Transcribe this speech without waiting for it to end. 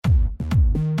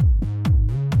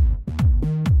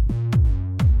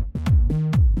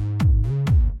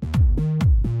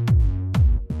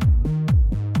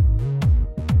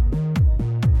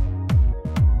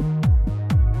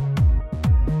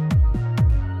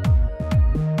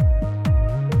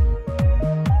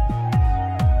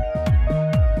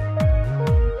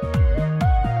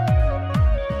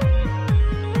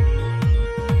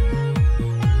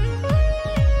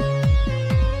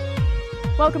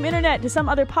Welcome, Internet, to Some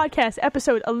Other Podcast,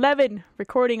 episode 11,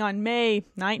 recording on May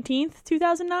 19th,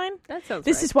 2009. That sounds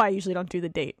This right. is why I usually don't do the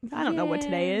date. I don't know what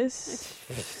today is.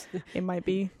 It might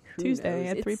be Tuesday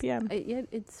at 3 p.m.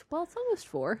 It's almost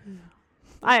 4.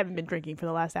 I haven't been drinking for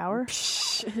the last hour.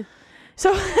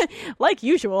 So, like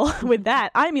usual, with that,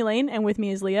 I'm Elaine, and with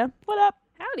me is Leah. What up?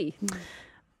 Howdy.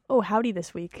 Oh, howdy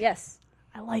this week. Yes.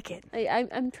 I like it.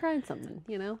 I'm trying something,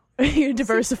 you know? You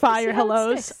diversify See your how it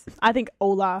hellos. sticks. I think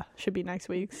hola should be next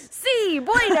week's. Si,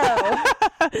 bueno!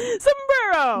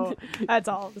 Sombrero! That's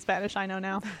all the Spanish I know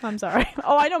now. I'm sorry.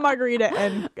 Oh, I know margarita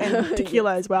and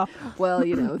tequila as well. Well,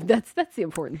 you know, that's the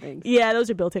important thing. Yeah, those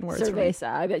are built-in words for me. Cerveza,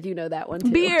 I bet you know that one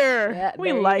too. Beer! Yeah, We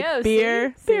there you like go.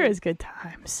 beer. See? Beer is good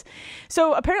times.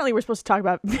 So apparently we're supposed to talk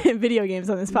about video games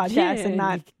on this podcast and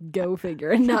not go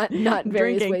figure. Not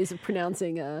various Drinking. ways of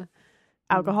pronouncing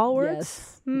alcohol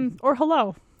words. Yes. Or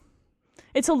hello.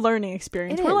 It's a learning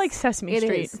experience. It We're is. like Sesame It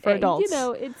Street is. for adults. You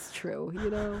know, it's true. You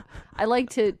know, I like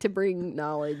to bring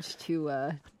knowledge to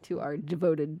our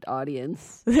devoted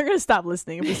audience. They're going to stop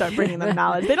listening if we start bringing them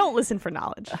knowledge. They don't listen for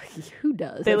knowledge. Who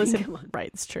does? They I mean, listen. come on. Right,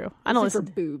 it's true. I don't Listen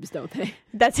listen. for boobs, don't they?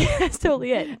 That's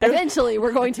totally it. Eventually,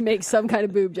 we're going to make some kind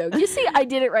of boob joke. You see, I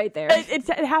did it right there. It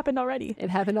happened already. It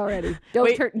happened already.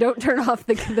 Wait. Don't turn off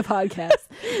the podcast.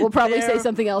 We'll probably say There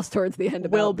something else towards the end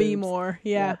about Will be boobs. more,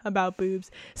 Yeah. about boobs.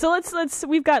 So let's.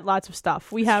 We've got lots of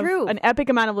stuff. We have true. an epic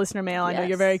amount of listener mail. I know Yes.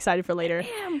 you're very excited for later.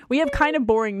 We have kind of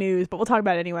boring news, but we'll talk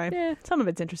about it anyway. Yeah. Some of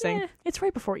it's interesting. Yeah. It's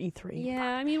right before E3. Yeah,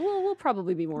 I mean, we'll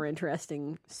probably be more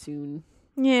interesting soon.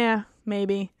 Yeah,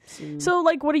 maybe. So,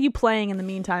 like, what are you playing in the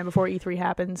meantime before E3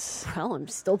 happens? Well, I'm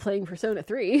still playing Persona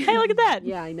 3. Hey, look at that.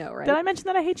 Yeah, I know, right? Did I mention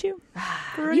that I hate you?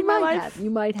 For You ruining my might life have. You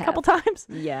might a have. couple times.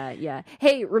 Yeah.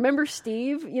 Hey, remember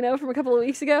Steve, from a couple of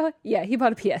weeks ago? Yeah, he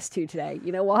bought a PS2 today.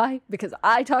 You know why? Because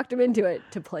I talked him into it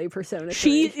to play Persona 3.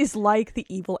 She is like the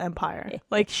evil empire.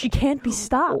 Like, she can't be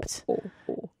stopped.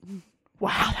 Oh.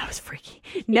 Wow, that was freaky.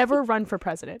 Never run for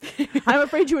president. I'm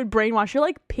afraid you would brainwash. You're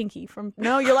like Pinky from...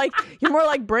 No, you're more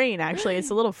like Brain, actually.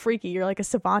 It's a little freaky. You're like a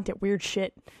savant at weird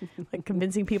shit. Like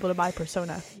convincing people to buy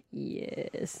Persona.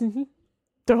 Yes.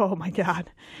 Oh my god.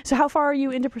 So how far are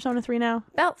you into Persona 3 now?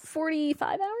 About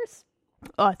 45 hours?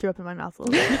 Oh, I threw up in my mouth a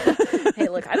little bit. Hey,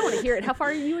 look, I don't want to hear it. How far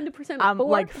are you into Persona 4? I'm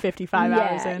like 55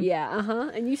 hours in. Yeah,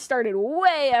 And you started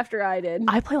way after I did.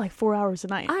 I play like 4 hours a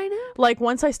night. I know. Like,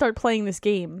 once I start playing this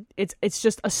game, it's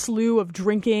just a slew of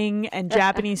drinking and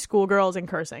Japanese schoolgirls and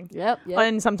cursing. Yep.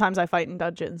 And sometimes I fight in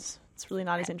dungeons. It's really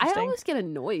not as I interesting. always get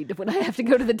annoyed when I have to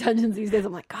go to the dungeons these days.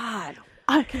 I'm like, God,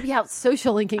 I could be out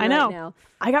social linking I know. right now.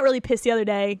 I got really pissed the other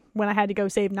day when I had to go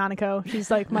save Nanako.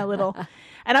 She's like my little...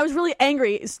 And I was really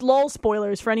angry. It's lol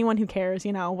spoilers for anyone who cares,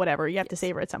 whatever. You have to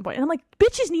save her at some point. And I'm like,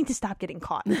 bitches need to stop getting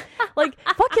caught. Like,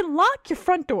 fucking lock your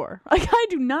front door. Like, I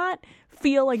do not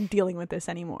feel like dealing with this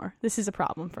anymore. This is a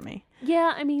problem for me.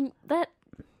 Yeah, I mean, I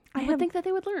would think that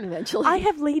they would learn eventually. I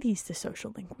have ladies to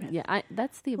social link with. Yeah,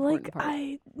 that's the important part.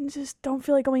 I just don't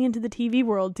feel like going into the TV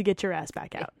world to get your ass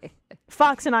back out.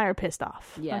 Fox and I are pissed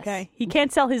off. Yes. Okay? He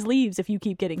can't sell his leaves if you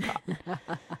keep getting caught.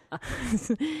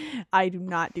 I do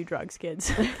not do drugs,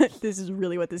 kids. This is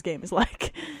really what this game is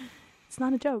like. It's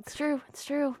not a joke. It's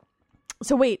true.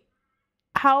 So wait,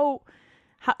 how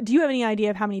do you have any idea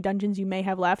of how many dungeons you may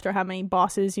have left or how many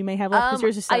bosses you may have left? Because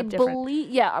yours is set up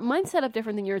different. Mine's set up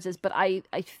different than yours is, but I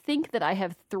think that I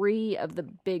have 3 of the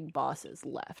big bosses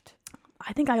left.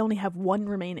 I think I only have 1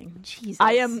 remaining. Jesus.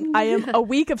 I am a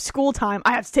week of school time.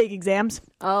 I have to take exams.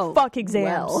 Oh, Fuck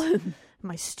exams. well.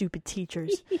 My stupid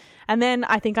teachers. And then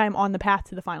I think I'm on the path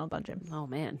to the final dungeon. Oh,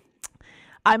 man.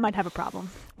 I might have a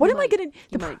problem. What am I going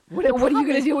to... What are you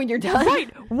going to do when you're done? Right.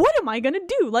 What am I going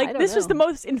to do? Like, don't this was know. the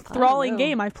most enthralling know.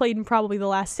 game I've played in probably the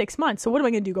last 6 months. So what am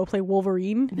I going to do? Go play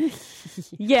Wolverine?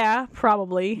 Yeah,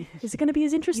 probably. Is it going to be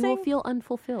as You interesting? will feel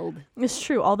unfulfilled. It's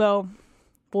true. Although,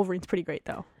 Wolverine's pretty great,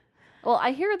 though. Well,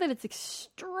 I hear that it's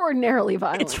extraordinarily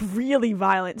violent. It's really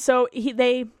violent. So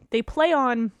they play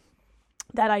on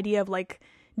that idea of, like,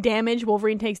 damage.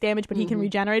 Wolverine takes damage, but he can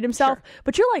regenerate himself. Sure.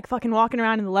 But you're like fucking walking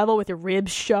around in the level with your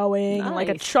ribs showing and like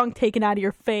a Nice. chunk taken out of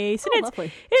your face. And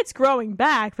lovely. it's growing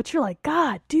back, but you're like,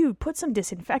 God, dude, put some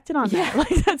disinfectant on that.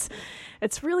 Like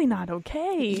it's really not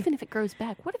okay. Even if it grows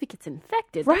back, what if it gets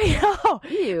infected? Right. Oh.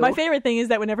 Ew. My favorite thing is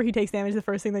that whenever he takes damage, the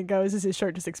first thing that goes is his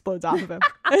shirt just explodes off of him.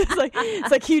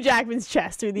 It's like Hugh Jackman's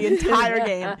chest through the entire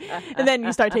game. And then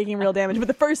you start taking real damage. But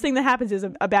the first thing that happens is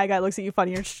a bad guy looks at you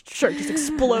funny, your shirt just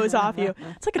explodes off you.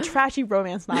 It's like a trashy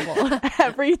romance novel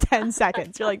every 10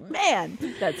 seconds. You're like, man,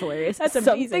 That's hilarious. That's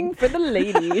something amazing. for the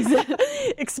ladies.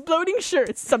 exploding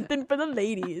shirts, something for the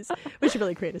ladies. We should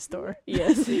really create a store.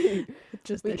 Yes.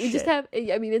 Just we this just shit. have,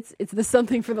 I mean, it's the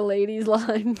something for the ladies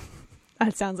line.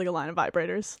 That sounds like a line of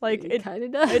vibrators. Like It kind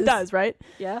of does. It does, right?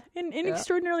 Yeah. In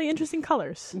extraordinarily interesting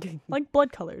colors, like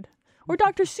blood colored, or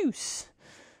Dr. Seuss.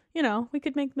 You know, we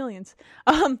could make millions.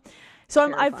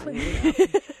 So I've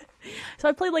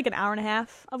played like an hour and a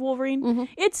half of Wolverine.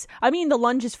 The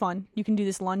lunge is fun. You can do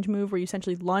this lunge move where you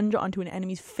essentially lunge onto an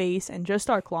enemy's face and just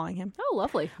start clawing him. Oh,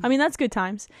 lovely. I mean, that's good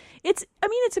times. It's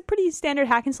a pretty standard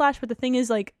hack and slash, but the thing is,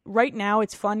 like, right now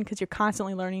it's fun because you're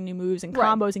constantly learning new moves and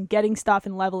combos and getting stuff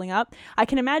and leveling up. I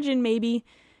can imagine maybe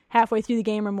halfway through the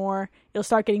game or more, it'll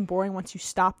start getting boring once you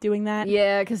stop doing that.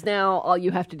 Yeah, because now all you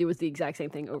have to do is the exact same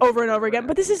thing over and over again.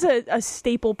 But this is a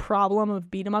staple problem of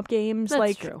beat 'em up games. That's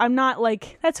like, true. I'm not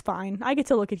like, that's fine. I get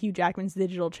to look at Hugh Jackman's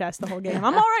digital chest the whole game.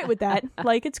 I'm all right with that.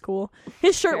 Like, it's cool.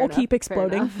 His shirt will keep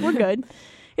exploding. We're good.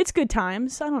 It's good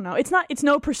times. I don't know. It's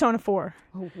no Persona 4.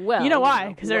 Well, you know why?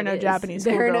 Because there are no Japanese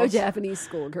schoolgirls. There are no Japanese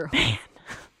schoolgirls. Man,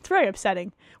 it's very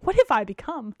upsetting. What have I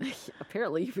become?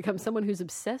 Apparently, you've become someone who's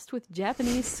obsessed with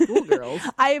Japanese schoolgirls.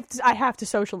 I have to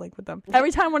social link with them.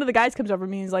 Every time one of the guys comes over to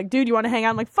me and is like, dude, you want to hang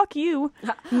out? I'm like, fuck you.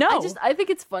 No. I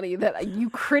think it's funny that you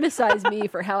criticize me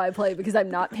for how I play because I'm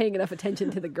not paying enough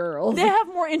attention to the girls. They have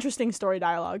more interesting story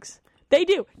dialogues. They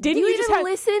do. Didn't you just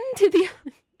listen to the...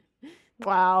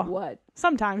 Wow. What?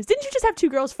 Sometimes. Didn't you just have two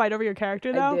girls fight over your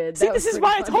character, though? I did. See, That this was is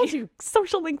why pretty I told funny. you,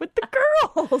 social link with the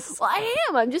girls. Well, I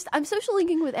am. I'm social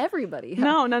linking with everybody.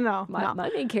 No. My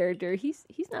main character, he's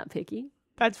not picky.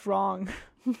 That's wrong.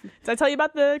 Did I tell you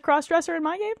about the cross-dresser in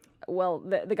my game? Well,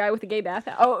 the guy with the gay bath.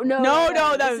 Oh no,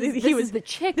 This is the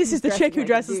chick. This is the chick who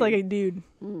dresses like like a dude.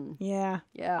 Yeah.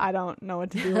 I don't know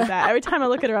what to do with that. Every time I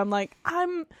look at her, I'm like,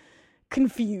 I'm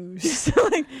confused.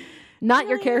 Like, not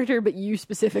your character, but you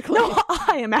specifically. no,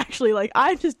 I am actually like,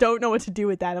 I just don't know what to do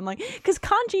with that. I'm like, because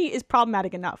Kanji is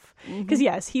problematic enough. Because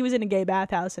yes, he was in a gay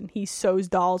bathhouse and he sews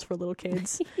dolls for little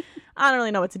kids. I don't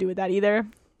really know what to do with that either.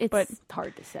 But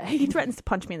hard to say. He threatens to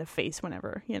punch me in the face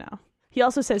whenever, He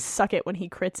also says suck it when he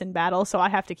crits in battle, so I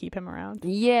have to keep him around.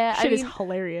 Yeah, Shit is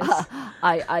hilarious.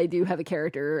 I do have a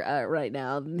character right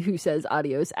now who says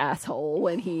adios asshole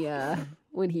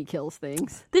when he kills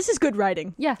things. This is good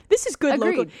writing. Yeah. This is good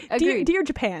Agreed. local. Dear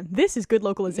Japan, this is good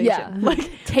localization. Yeah. Like,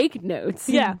 take notes.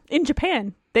 yeah. In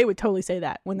Japan, they would totally say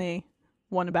that when they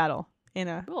won a battle in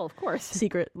a Well, of course.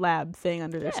 secret lab thing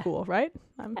under their school, right?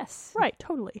 Yes. Right,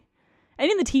 totally. And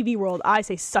in the TV world, I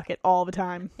say suck it all the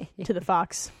time to the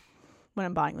fox when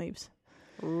I'm buying leaves.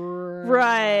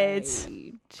 Right.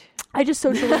 I just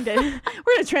social linked it.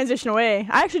 We're going to transition away.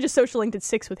 I actually just social linked at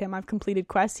 6 with him. I've completed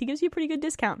quests. He gives you a pretty good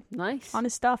discount. Nice. On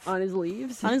his stuff. On his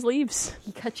leaves? On his leaves.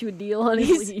 He cut you a deal on his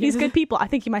leaves. He's good people. I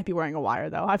think he might be wearing a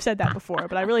wire, though. I've said that before,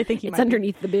 but I really think he it's might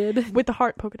underneath the bid. be. With the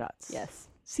heart polka dots. Yes.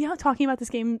 See how talking about this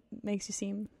game makes you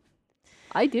seem...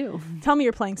 I do. Tell me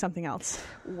you're playing something else.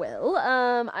 Well,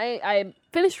 I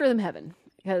finished Rhythm Heaven.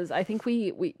 Because I think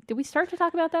we did we start to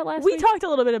talk about that last week? We talked a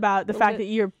little bit about the fact that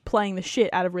you're playing the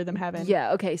shit out of Rhythm Heaven.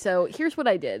 Yeah, okay, so here's what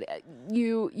I did.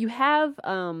 You have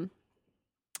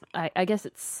I guess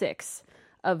it's 6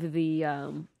 of the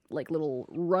like little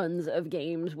runs of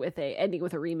games with a ending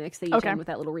with a remix. They each end with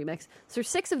that little remix. So there's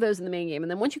 6 of those in the main game, and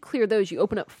then once you clear those, you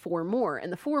open up 4 more.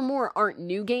 And the 4 more aren't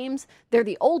new games; they're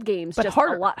the old games, but just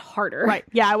harder. A lot harder. Right?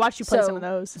 Yeah, I watched you play some of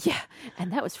those. Yeah,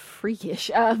 and that was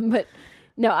freakish. But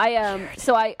no,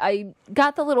 I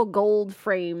got the little gold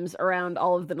frames around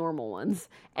all of the normal ones,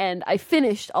 and I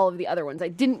finished all of the other ones. I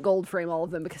didn't gold frame all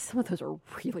of them because some of those are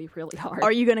really, really hard.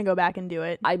 Are you going to go back and do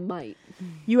it? I might.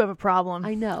 You have a problem.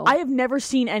 I know. I have never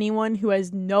seen anyone who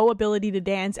has no ability to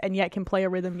dance and yet can play a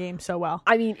rhythm game so well.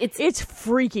 I mean, it's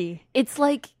freaky. It's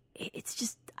like, it's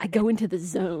just, I go into the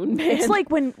zone, man.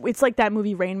 It's like that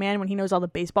movie Rain Man when he knows all the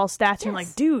baseball stats. And you're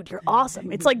like, dude, you're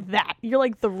awesome. It's like that. You're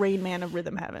like the Rain Man of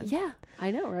Rhythm Heaven. Yeah,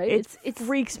 I know, right? It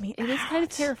freaks me out. It is kind of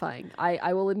terrifying.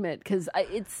 I will admit, because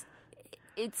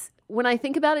it's when I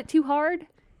think about it too hard,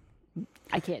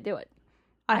 I can't do it.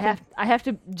 I have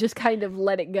to just kind of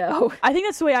let it go. I think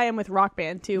that's the way I am with Rock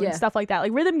Band too and stuff like that.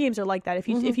 Like rhythm games are like that. If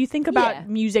you think about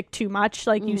music too much,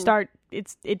 like you start,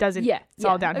 it doesn't. Yeah, it's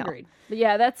all downhill. Agreed. But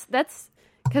yeah, that's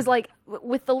because like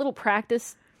with the little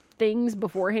practice things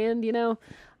beforehand,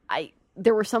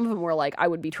 there were some of them where like I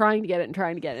would be trying to get it and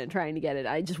trying to get it and trying to get it.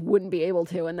 I just wouldn't be able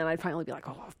to, and then I'd finally be like,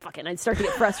 oh fuck it. And I'd start to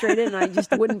get frustrated, and I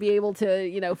just wouldn't be able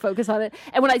to, focus on it.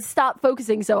 And when I stopped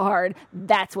focusing so hard,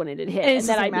 that's when it'd hit, and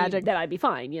then I'd be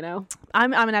fine.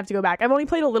 I'm gonna have to go back. I've only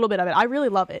played a little bit of it. I really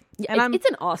love it. Yeah, and it's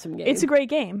an awesome game. It's a great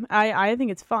game. I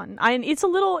think it's fun.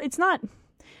 It's not.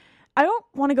 I don't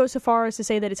want to go so far as to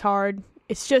say that it's hard.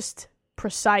 It's just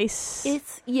precise. It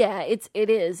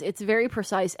is. It's very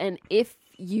precise, and if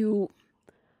you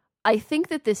I think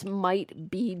that this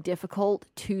might be difficult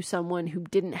to someone who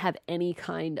didn't have any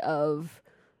kind of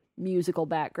musical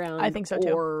background. I think so, too.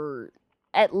 Or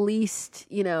at least,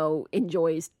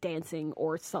 enjoys dancing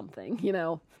or something,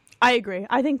 I agree.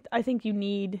 I think you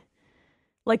need,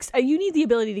 you need the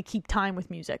ability to keep time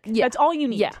with music. Yeah. That's all you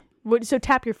need. Yeah. So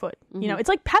tap your foot. It's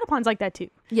like Patapon's like that too.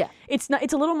 Yeah. It's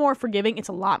a little more forgiving. It's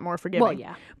a lot more forgiving. Well,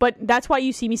 yeah. But that's why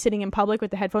you see me sitting in public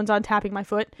with the headphones on, tapping my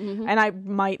foot, and I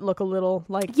might look a little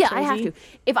Yeah, crazy. I have to.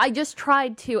 If I just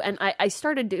tried to, and I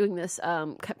started doing this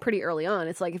pretty early on,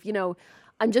 it's like if,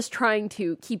 I'm just trying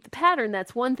to keep the pattern,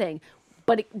 that's one thing.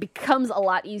 But it becomes a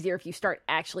lot easier if you start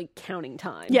actually counting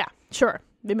time. Yeah, sure.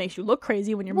 It makes you look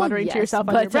crazy when you're muttering to yourself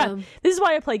under your breath. This is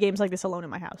why I play games like this alone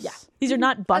in my house. Yeah. These are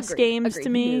not bus games to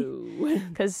me.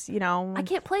 Because, I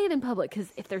can't play it in public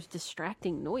because if there's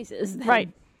distracting noises. Then right.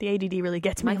 The ADD really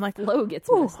gets me. My I'm like, flow gets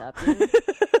messed up.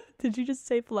 Did you just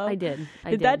say flow? I did.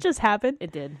 Did that just happen?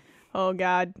 It did. Oh,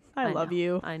 God. I love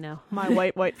you. I know. My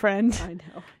white friend. I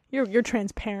know. You're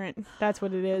transparent. That's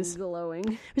what it is. I'm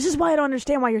glowing. This is why I don't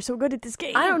understand why you're so good at this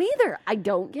game. I don't either. I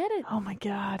don't get it. Oh my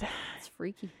God. It's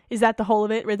freaky. Is that the whole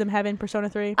of it? Rhythm Heaven, Persona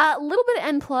 3? A little bit of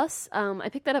N+. I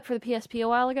picked that up for the PSP a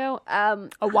while ago.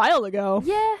 A while ago?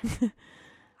 Yeah.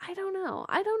 I don't know.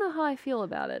 I don't know how I feel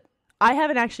about it. I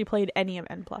haven't actually played any of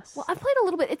N+. Well, I've played a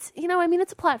little bit. It's,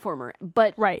 it's a platformer,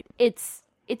 but right. It's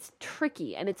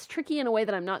tricky, and it's tricky in a way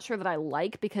that I'm not sure that I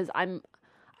like because I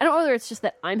don't know whether it's just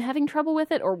that I'm having trouble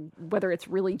with it or whether it's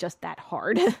really just that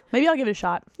hard. Maybe I'll give it a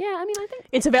shot. Yeah, I think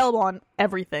it's available on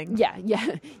everything. Yeah.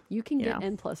 You can get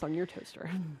N+ on your toaster.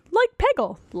 Like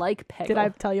Peggle. Did I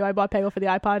tell you I bought Peggle for the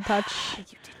iPod Touch?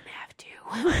 You didn't have to.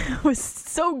 It was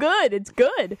so good. It's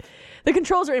good. The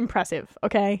controls are impressive,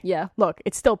 okay? Yeah. Look,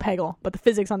 it's still Peggle, but the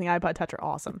physics on the iPod Touch are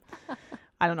awesome.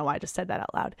 I don't know why I just said that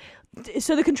out loud.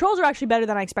 So the controls are actually better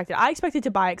than I expected. I expected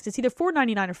to buy it because it's either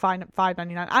 $4.99 or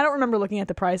 $5.99. I don't remember looking at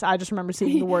the price. I just remember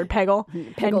seeing the word Peggle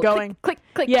and going, click,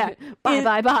 click. Yeah,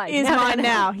 buy. Is mine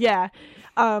now? Yeah.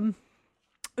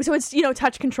 So it's,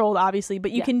 touch controlled, obviously,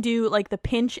 but you can do like the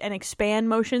pinch and expand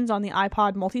motions on the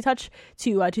iPod multi-touch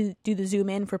to do the zoom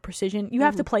in for precision. You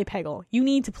have to play Peggle. You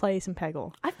need to play some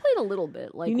Peggle. I've played a little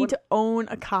bit. Like you need to own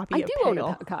a copy of Peggle. I do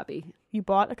own a copy. You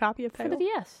bought a copy of Peggle? For the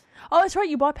DS. Oh, that's right.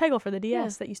 You bought Peggle for the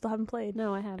DS that you still haven't played.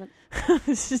 No, I haven't.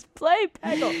 Just play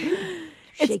Peggle.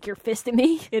 Shake your fist at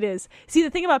me. It is. See, the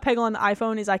thing about Peggle on the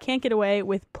iPhone is I can't get away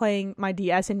with playing my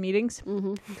DS in meetings.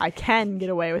 Mm-hmm. I can get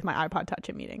away with my iPod Touch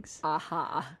in meetings.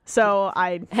 Aha. So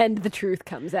And the truth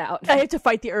comes out. I have to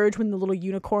fight the urge when the little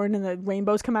unicorn and the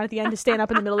rainbows come out at the end to stand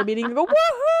up in the middle of the meeting and go,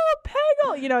 woohoo,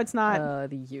 Peggle! It's not.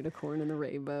 The unicorn and the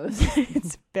rainbows.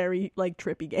 It's very,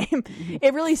 trippy game.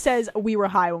 It really says we were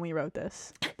high when we wrote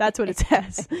this. That's what it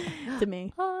says to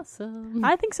me. Awesome.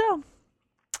 I think so.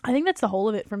 I think that's the whole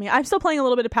of it for me. I'm still playing a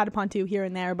little bit of Patapon 2 here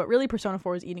and there, but really Persona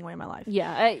 4 is eating away my life.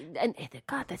 Yeah,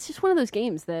 God, that's just one of those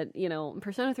games that,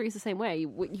 Persona 3 is the same way.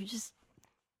 You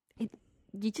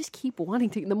just keep wanting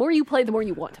to. The more you play, the more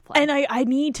you want to play. And I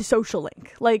need to social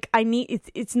link.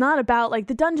 It's not about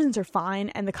the dungeons are fine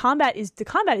and the combat is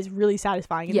really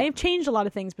satisfying. And they've changed a lot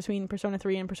of things between Persona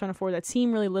 3 and Persona 4 that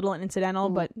seem really little and incidental,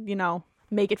 but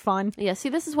make it fun. Yeah, see,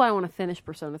 this is why I want to finish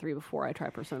Persona 3 before I try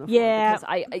Persona 4. Yeah.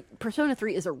 Because Persona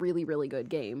 3 is a really, really good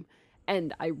game,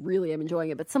 and I really am enjoying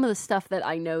it. But some of the stuff that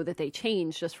I know that they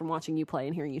changed just from watching you play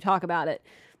and hearing you talk about it,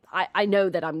 I know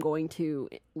that I'm going to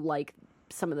like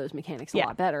some of those mechanics a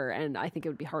lot better, and I think it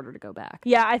would be harder to go back.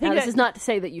 Yeah, I think this is not to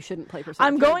say that you shouldn't play Persona 3.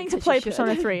 I'm going to play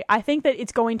Persona 3. I think that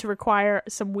it's going to require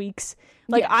some weeks.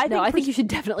 I think you should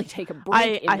definitely take a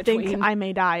break in between. I think I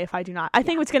may die if I do not. I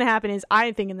think what's going to happen is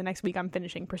I think in the next week I'm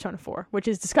finishing Persona 4, which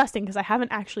is disgusting because I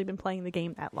haven't actually been playing the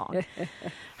game that long.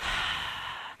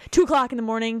 2 o'clock in the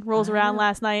morning rolls around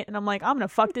last night, and I'm like, I'm going to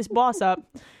fuck this boss up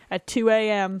at 2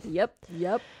 a.m. Yep.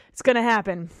 It's going to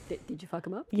happen. Did you fuck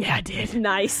him up? Yeah, I did.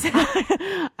 Nice.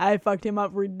 I fucked him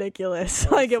up ridiculous.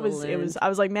 It was, I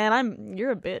was like, man,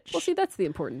 you're a bitch. Well, see, that's the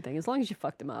important thing. As long as you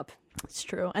fucked him up. It's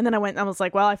true. And then I was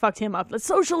like, well, I fucked him up. Let's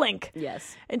social link.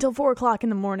 Yes. Until 4 o'clock in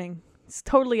the morning. It's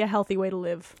totally a healthy way to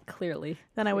live. Clearly.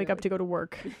 Then I wake up to go to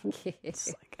work.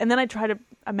 And then I try to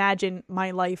imagine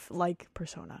my life like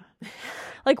Persona.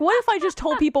 What if I just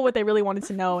told people what they really wanted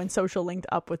to know and social linked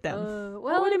up with them?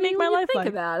 What would it make my life think like?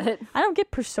 About it. I don't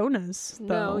get personas,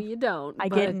 though. No, you don't. I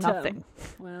get nothing.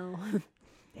 Well.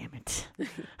 Damn it.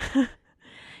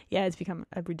 Yeah, it's become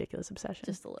a ridiculous obsession.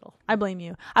 Just a little. I blame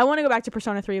you. I want to go back to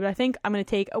Persona 3, but I think I'm going to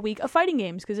take a week of fighting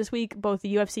games because this week both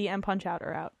the UFC and Punch-Out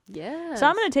are out. Yeah. So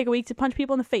I'm going to take a week to punch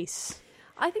people in the face.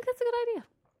 I think that's a good idea.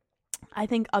 I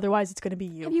think otherwise it's going to be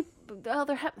you.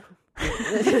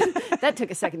 That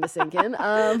took a second to sink in.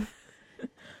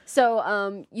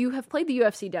 So, you have played the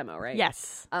UFC demo, right?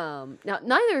 Yes. Now,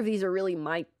 neither of these are really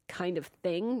my kind of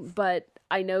thing, but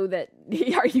I know that.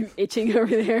 Are you itching over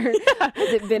there?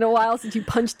 Has it been a while since you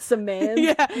punched some man?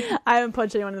 Yeah, I haven't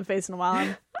punched anyone in the face in a while.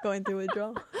 I'm going through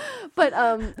withdrawal. But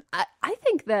I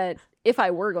think that if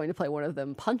I were going to play one of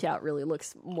them, Punch-Out really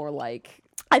looks more like.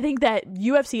 I think that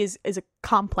UFC is a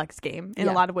complex game in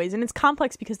a lot of ways, and it's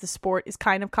complex because the sport is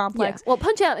kind of complex. Yeah. Well,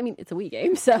 Punch-Out, I mean, it's a Wii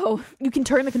game, so you can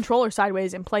turn the controller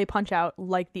sideways and play Punch-Out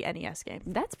like the NES game.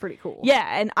 That's pretty cool. Yeah,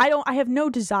 and I have no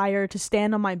desire to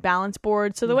stand on my balance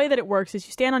board. So the way that it works is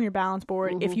you stand on your balance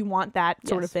board if you want that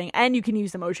sort of thing, and you can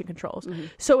use the motion controls.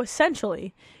 So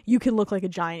essentially, you can look like a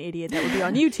giant idiot that would be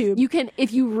on YouTube. You can,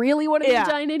 if you really want to be a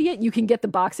giant idiot, you can get the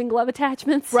boxing glove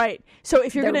attachments. Right. So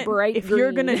if you're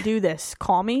They're gonna do this,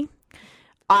 call me.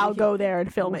 I'll go there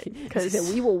and film it because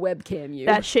we will webcam you.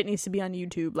 That shit needs to be on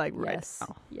YouTube, like right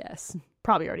now. Yes,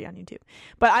 probably already on YouTube.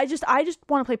 But I just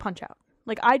want to play Punch Out.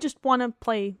 Like I just want to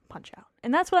play Punch Out,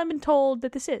 and that's what I've been told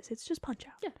that this is. It's just Punch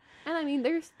Out. Yeah, and I mean,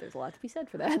 there's a lot to be said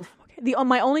for that. Okay.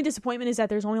 My only disappointment is that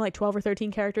there's only like 12 or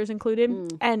 13 characters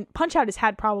included, and Punch Out has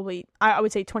had probably I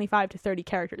would say 25 to 30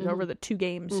 characters over the 2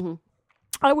 games.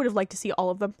 I would have liked to see all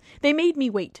of them. They made me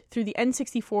wait through the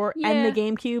N64 and the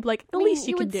GameCube. Like the least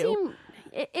you can do.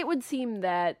 It would seem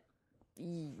that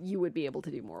you would be able to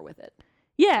do more with it.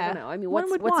 Yeah. I don't know. I mean, what's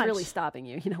really stopping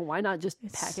you? You know, why not just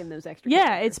pack in those extra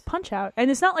characters? It's Punch Out. And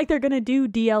it's not like they're going to do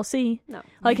DLC. No.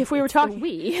 Like if we were talking...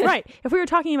 Wii. Right. If we were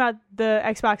talking about the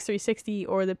Xbox 360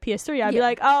 or the PS3, I'd be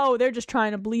like, oh, they're just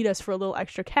trying to bleed us for a little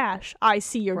extra cash. I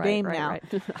see your game now. Right.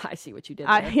 I see what you did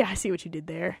there. I see what you did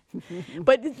there.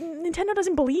 But Nintendo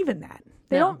doesn't believe in that.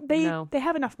 They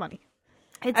have enough money.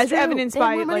 It's true. Evidenced they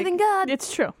by more money than God.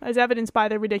 It's true, as evidenced by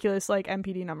the ridiculous like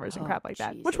MPD numbers and crap like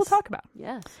that, which we'll talk about.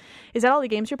 Yes. Is that all the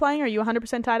games you're playing? Are you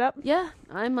 100% tied up? Yeah,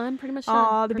 I'm pretty much done.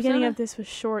 Oh, the beginning of this was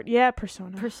short. Yeah,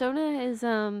 Persona. Persona is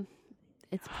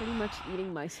it's pretty much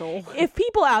eating my soul. If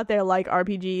people out there like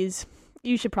RPGs,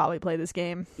 you should probably play this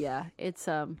game. Yeah, it's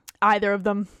either of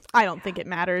them. I don't think it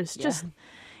matters. Yeah. Just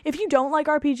if you don't like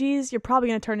RPGs, you're probably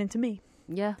going to turn into me.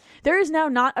 Yeah. There is now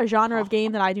not a genre of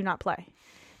game that I do not play.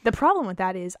 The problem with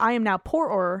that is I am now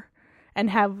poorer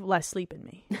and have less sleep in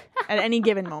me at any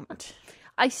given moment.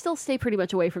 I still stay pretty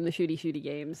much away from the shooty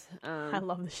games. I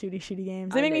love the shooty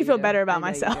games. They make me feel better about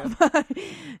myself.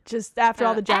 Just after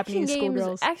all the Japanese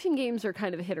schoolgirls. Action games are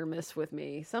kind of hit or miss with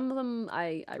me. Some of them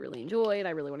I really enjoy and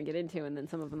I really want to get into, and then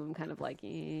some of them I'm kind of like,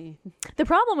 eh. The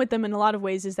problem with them in a lot of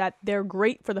ways is that they're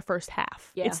great for the first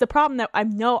half. Yeah. It's the problem that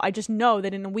I just know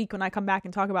that in a week when I come back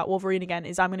and talk about Wolverine again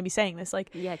is I'm going to be saying this.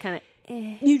 Like, yeah, kind of.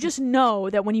 You just know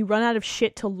that when you run out of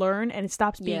shit to learn and it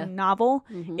stops being novel,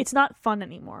 it's not fun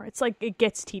anymore. It's like it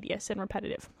gets tedious and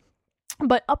repetitive.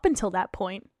 But up until that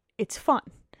point, it's fun.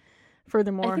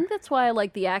 Furthermore, I think that's why I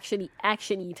like the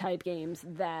action-y type games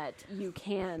that you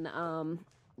can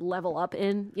level up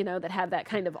in, you know, that have that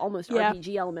kind of almost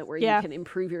RPG element where you can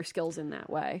improve your skills in that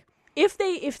way. If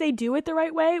they do it the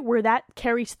right way, where that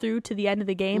carries through to the end of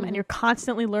the game and you're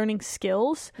constantly learning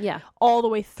skills all the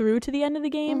way through to the end of the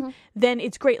game, then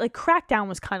it's great. Like Crackdown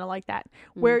was kind of like that,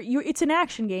 where it's an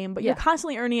action game, but you're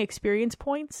constantly earning experience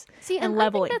points and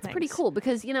leveling. I think that's pretty cool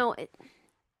because, you know,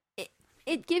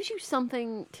 it gives you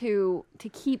something to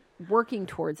keep working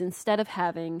towards instead of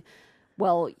having,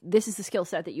 well, this is the skill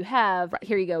set that you have.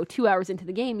 Here you go. 2 hours into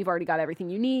the game, you've already got everything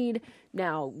you need.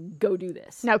 Now go do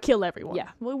this. Now kill everyone. Yeah.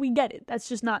 Well, we get it. That's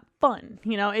just not fun.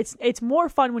 You know, it's more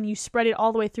fun when you spread it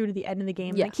all the way through to the end of the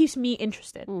game. Yeah. And it keeps me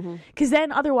interested. Because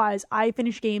then otherwise, I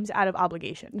finish games out of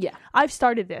obligation. Yeah. I've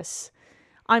started this.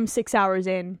 I'm 6 hours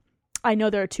in. I know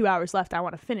there are 2 hours left. I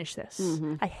want to finish this.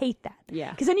 I hate that.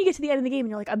 Yeah. Because then you get to the end of the game and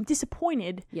you're like, I'm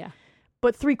disappointed. Yeah.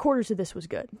 But 3/4 of this was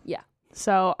good. Yeah.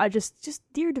 So I just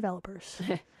dear developers,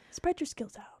 spread your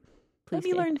skills out. Let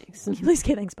me learn. Please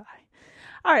get things by.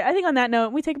 All right, I think on that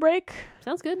note, we take a break.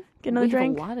 Sounds good. Get another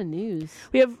drink. We have a lot of news.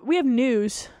 We have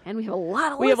news, and we have a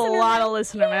lot of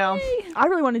listener mail. I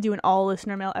really want to do an all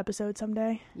listener mail episode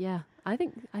someday. Yeah, I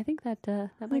think that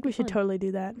I think we should totally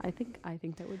do that. I think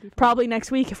that would be fun. Probably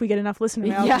next week if we get enough listener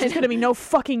mail. Yeah, there's going to be no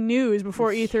fucking news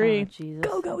before E3. Oh, Jesus.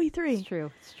 Go E3. It's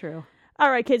true. It's true. All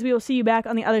right, kids, we will see you back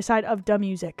on the other side of the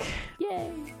music.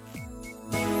 Yay.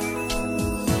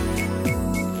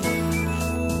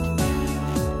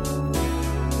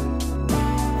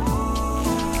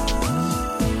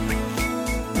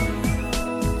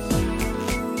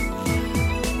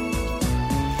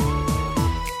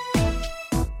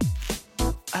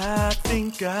 I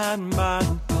think I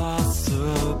might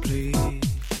possibly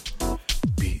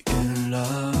be in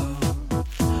love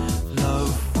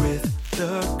with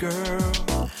the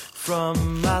girl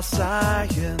from my my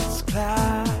science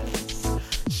class.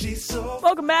 She's so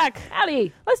Welcome back.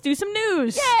 Howdy. Let's do some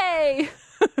news. Yay!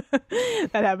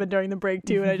 That happened during the break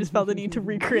too, and I just felt the need to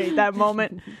recreate that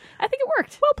moment. I think it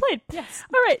worked. Well played. Yes.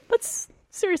 All right, let's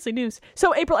seriously news.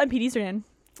 So April MPDs are in.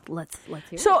 Let's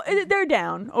hear So it. they're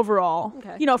down overall.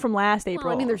 Okay. You know, from last April.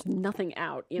 Well, I mean, there's nothing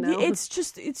out, you know?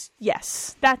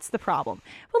 Yes, that's the problem.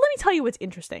 But let me tell you what's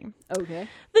interesting. Okay.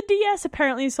 The DS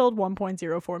apparently sold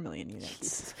 1.04 million units.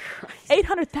 Jesus Christ.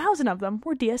 800,000 of them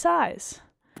were DSIs.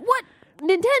 What?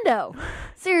 Nintendo?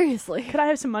 Seriously? Could I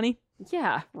have some money?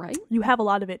 Yeah, right? You have a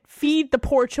lot of it. Feed the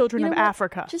poor children You know of what?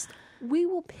 Africa. We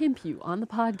will pimp you on the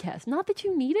podcast. Not that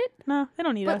you need it, No, they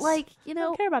don't need but us. like, you know,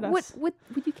 Don't care about us. What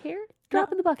would you care? Drop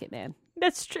in the bucket, man.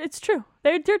 That's it's true.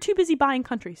 They're too busy buying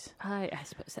countries. I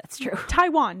suppose that's true.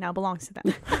 Taiwan now belongs to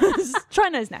them.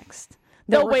 China is next.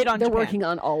 They'll wait on They're Japan. working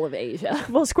on all of Asia.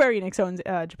 Well, Square Enix owns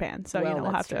Japan, so Well, you know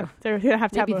we'll have that's to. true. They're gonna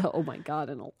have to Maybe have a. oh my god,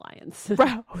 an alliance.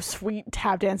 Oh, sweet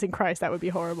tap dancing Christ, that would be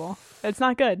horrible. It's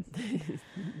not good.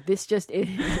 This just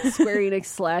is Square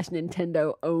Enix /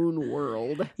 Nintendo own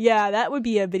world. Yeah, that would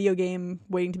be a video game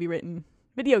waiting to be written.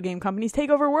 Video game companies take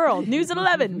over world. News at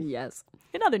 11. Yes.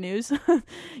 In other news,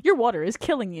 your water is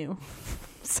killing you.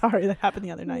 Sorry, that happened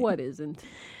the other night. What isn't?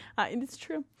 It's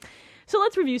true. So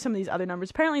let's review some of these other numbers.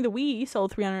 Apparently, the Wii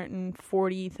sold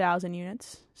 340,000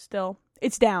 units. Still,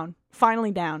 it's down.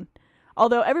 Finally down.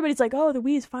 Although everybody's like, "Oh, the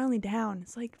Wii is finally down."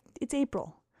 It's like it's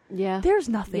April. Yeah. There's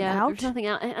nothing out. There's nothing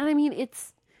out. And I mean,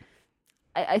 it's.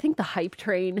 I think the hype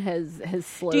train has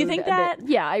slowed. Do you think a that? bit.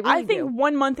 Yeah, I really think do.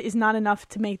 1 month is not enough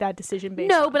to make that decision based.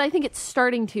 No, on. but I think it's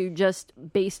starting to, just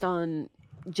based on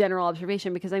general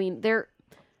observation, because I mean they're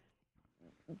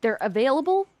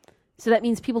available, so that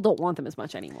means people don't want them as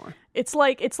much anymore. It's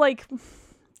like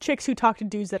chicks who talk to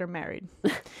dudes that are married.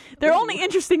 They're only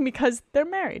interesting because they're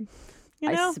married.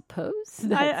 You know, I suppose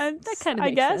that kind of I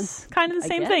makes guess sense. kind of the I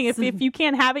same thing. guess. If you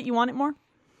can't have it, you want it more.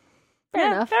 Fair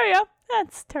Yeah, enough. There you go.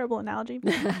 That's a terrible analogy.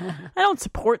 I don't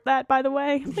support that, by the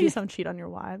way. Please don't cheat on your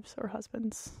wives or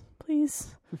husbands.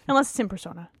 Please. Unless it's in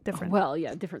Persona. Different. Well,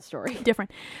 yeah, different story.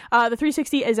 Different. The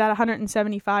 360 is at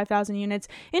 175,000 units.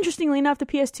 Interestingly enough, the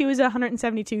PS2 is at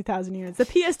 172,000 units. The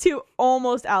PS2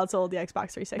 almost outsold the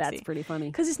Xbox 360. That's pretty funny.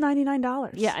 Because it's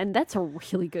 $99. Yeah, and that's a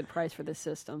really good price for this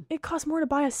system. It costs more to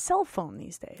buy a cell phone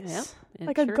these days. Yeah, it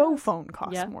like a sure Go does. phone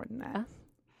costs Yeah. more than that. Yeah.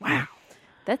 Wow.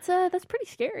 That's pretty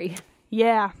scary.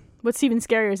 Yeah. What's even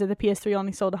scarier is that the PS3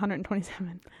 only sold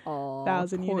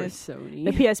 127,000 Poor units. Sony.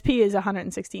 The PSP is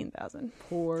 116,000.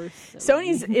 Poor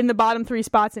Sony's in the bottom 3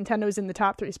 spots. Nintendo's in the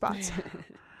top 3 spots.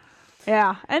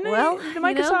 Yeah, and Well, the you know.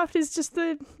 Microsoft is just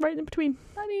the right in between.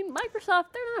 I mean, Microsoft,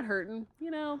 they're not hurting. You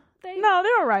know, No,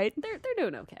 they're all right. they're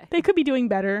doing okay. They could be doing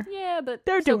better. Yeah, but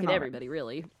They're so doing could all right. everybody,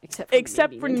 really, except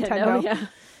Except maybe for Nintendo. Yeah.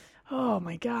 Oh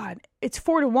my God, it's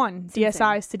 4-1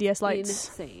 DSIs to DS Lites.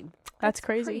 Insane. That's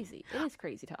crazy. It is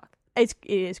crazy talk. It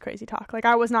is crazy talk. Like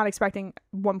I was not expecting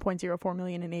 1.04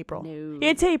 million in April. No.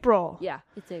 It's April. Yeah,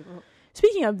 it's April.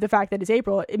 Speaking of the fact that it's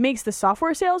April, it makes the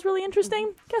software sales really interesting.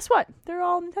 Mm-hmm. Guess what? They're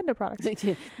all Nintendo products.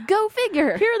 Go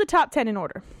figure. Here are the top 10 in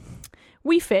order.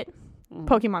 Wii Fit,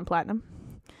 Pokemon Platinum,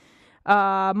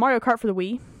 Mario Kart for the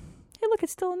Wii. Hey, look,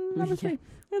 it's still in number 3.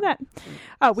 Look at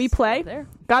that. Wii Play, There.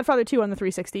 Godfather 2 on the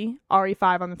 360,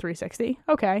 RE5 on the 360.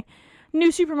 Okay.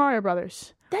 New Super Mario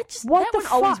Brothers. That What the one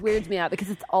always fuck? weirds me out because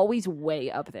it's always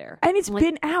way up there. And it's I'm like,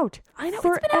 been out I know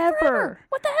forever. it's been out forever.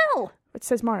 What the hell? It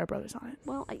says Mario Brothers on it.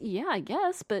 Well, yeah, I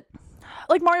guess, but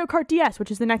Like Mario Kart DS,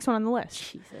 which is the next one on the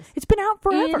list. Jesus, It's been out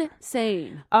forever.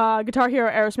 insane. Guitar Hero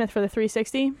Aerosmith for the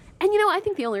 360. And you know, I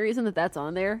think the only reason that that's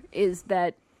on there is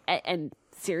that, and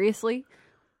seriously,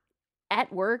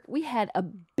 at work we had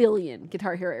 1 billion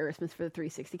Guitar Hero Aerosmith for the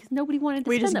 360 because nobody wanted to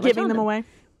We're spend just that much giving on them away.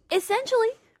 Essentially,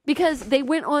 because they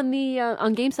went on the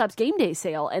on GameStop's Game Day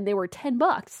sale and they were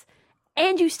 $10,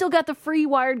 and you still got the free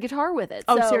wired guitar with it.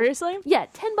 Oh, So, seriously? Yeah,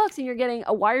 $10 and you're getting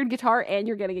a wired guitar and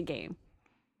you're getting a game.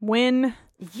 Win.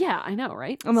 Yeah, I know,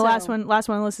 right? And the So- last one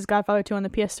on the list is Godfather 2 on the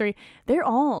PS3. They're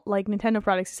all like Nintendo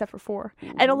products except for 4.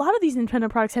 And a lot of these Nintendo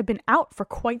products have been out for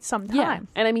quite some time. Yeah,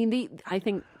 and I mean I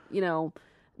think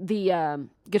the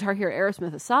Guitar Hero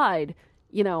Aerosmith aside,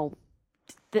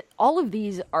 all of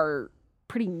these are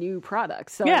pretty new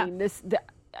products. So Yeah. I mean,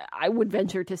 I would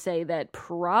venture to say that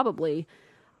probably,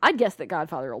 I'd guess that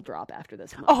Godfather will drop after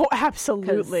this month. Oh,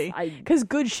 absolutely. 'Cause Because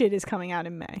good shit is coming out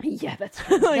in May. Yeah, that's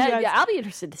true. Like, I'll be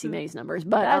interested to see May's numbers,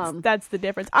 but That's the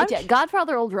difference. yeah,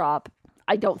 Godfather will drop.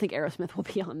 I don't think Aerosmith will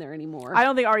be on there anymore. I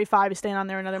don't think RE5 is staying on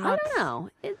there another I month. don't know.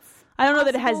 I don't know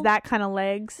that it has possible. that kind of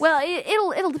legs. Well,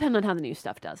 it'll depend on how the new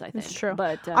stuff does. I think it's true.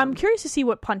 but I'm curious to see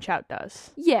what Punch Out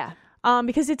does. yeah.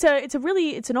 Because it's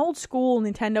an old school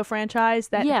Nintendo franchise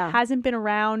that hasn't been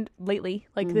around lately.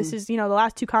 Like this is, the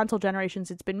last 2 console generations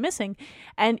it's been missing,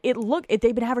 and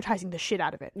they've been advertising the shit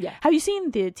out of it. Yeah. Have you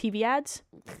seen the TV ads?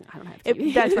 I don't have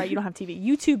TV. That's right, you don't have TV.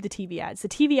 YouTube the TV ads. The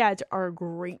TV ads are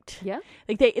great. Yeah.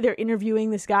 Like they're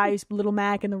interviewing this guy who's Little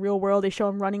Mac in the real world. They show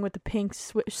him running with the pink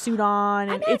suit on,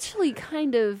 and I'm actually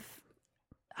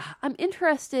I'm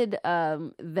interested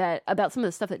about some of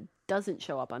the stuff that doesn't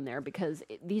show up on there, because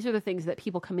these are the things that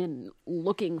people come in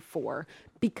looking for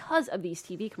because of these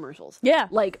TV commercials. Yeah.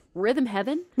 Like Rhythm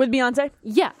Heaven. With Beyonce?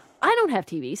 Yeah. I don't have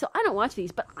TV, so I don't watch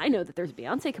these, but I know that there's a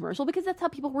Beyonce commercial because that's how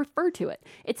people refer to it.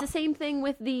 It's the same thing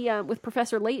with with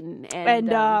Professor Layton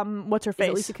and what's her face?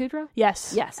 Is it Lisa Kudrow?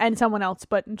 Yes, yes, and someone else,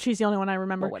 but she's the only one I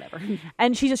remember. Well, whatever.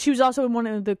 And she was also in one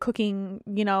of the cooking,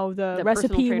 the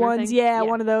recipe ones. Thing? Yeah,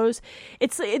 one of those.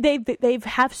 It's they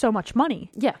have so much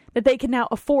money, that they can now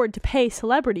afford to pay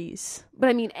celebrities. But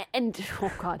I mean, and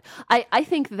oh god, I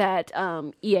think that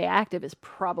EA Active is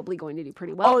probably going to do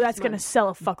pretty well. Oh, that's going to sell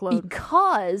a fuckload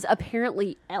because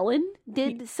apparently Ellen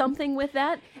did something with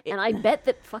that, and I bet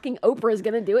that fucking Oprah is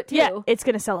going to do it too. Yeah, it's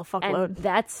going to sell a fuckload. And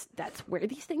that's where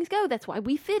these things go. That's why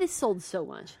Wii Fit is sold so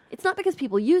much. It's not because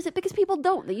people use it, because people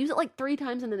don't. They use it like 3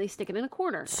 times and then they stick it in a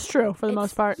corner. It's true for the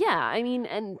most part. Yeah, I mean,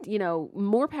 and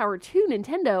more power to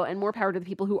Nintendo and more power to the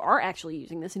people who are actually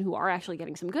using this and who are actually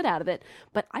getting some good out of it.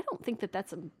 But I don't think that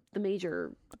that's the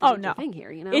major thing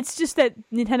here. It's just that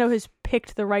Nintendo has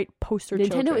picked the right poster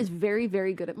children. Nintendo is very,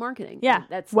 very good at marketing. Yeah.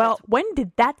 When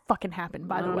did that fucking happen,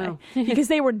 by the way? Because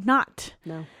they were not.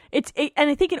 No. And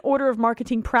I think in order of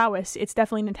marketing prowess, it's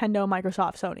definitely Nintendo,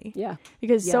 Microsoft, Sony. Yeah.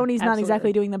 Because Sony's not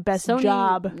exactly doing the best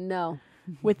job. No.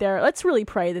 With their, let's really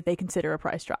pray that they consider a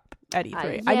price drop at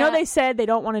E3. I know they said they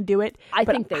don't want to do it. I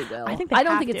think they will. I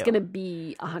don't think it's going to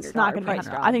be $100. It's not going to be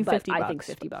 $100. I think $50. I think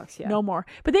 $50. Yeah, no more.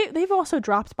 But they've also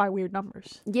dropped by weird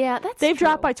numbers. Yeah, they've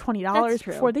dropped by $20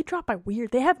 before. They dropped by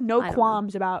weird. They have no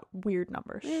qualms about weird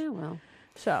numbers. Yeah, well,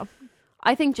 so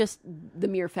I think just the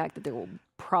mere fact that there will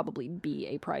probably be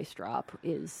a price drop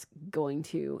is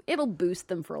it'll boost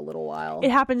them for a little while. It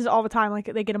happens all the time.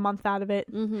 Like they get a month out of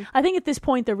it. Mm-hmm. I think at this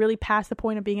point they're really past the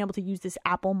point of being able to use this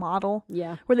Apple model.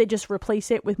 Yeah. Where they just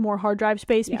replace it with more hard drive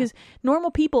space because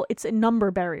normal people, it's a number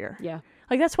barrier. Yeah.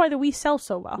 Like that's why the Wii sells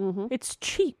so well. Mm-hmm. It's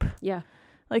cheap. Yeah.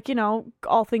 Like,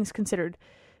 all things considered.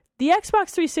 The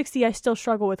Xbox 360 I still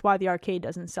struggle with why the arcade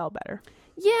doesn't sell better.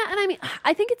 Yeah, and I mean,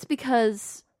 I think it's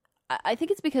because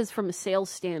from a sales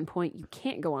standpoint, you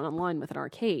can't go online with an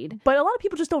arcade. But a lot of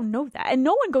people just don't know that. And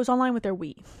no one goes online with their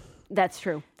Wii. That's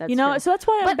true. True. So that's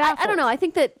why I'm baffled. I don't know. I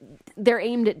think that they're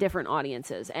aimed at different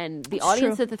audiences. And the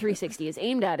audience that the 360 is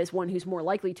aimed at is one who's more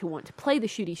likely to want to play the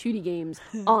shooty games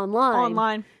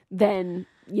online than,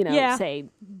 say,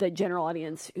 the general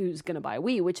audience who's going to buy a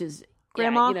Wii, which is,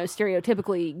 grandma,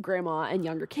 stereotypically grandma and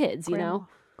younger kids,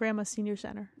 Grandma's Senior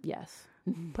Center. Yes.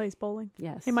 Plays bowling.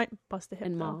 Yes. They might bust a hip.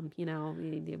 And mom,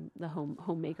 the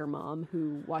homemaker mom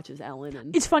who watches Ellen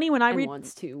and it's funny when I read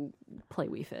wants to play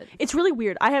Wii Fit. It's really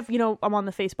weird. I have, I'm on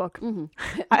the Facebook. Mm-hmm.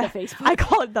 Facebook. I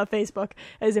call it the Facebook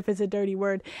as if it's a dirty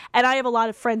word. And I have a lot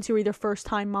of friends who are either first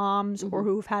time moms or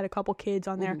who've had a couple kids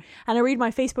on there. And I read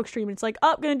my Facebook stream and it's like,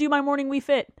 I'm going to do my morning Wii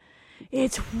Fit.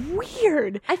 It's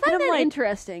weird. I find that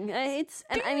interesting. I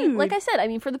mean, like I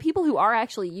said, for the people who are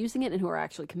actually using it and who are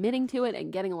actually committing to it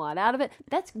and getting a lot out of it,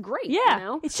 that's great.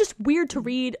 Yeah, it's just weird to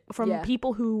read from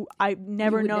people who I've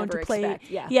never known to play.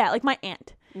 Expect. Yeah, like my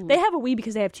aunt. Mm-hmm. They have a Wii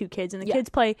because they have 2 kids, and the kids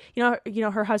play.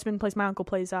 Her husband plays. My uncle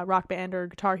plays Rock Band or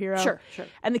Guitar Hero. Sure.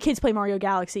 And the kids play Mario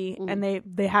Galaxy, and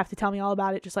they have to tell me all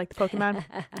about it, just like the Pokemon,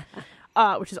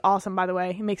 which is awesome, by the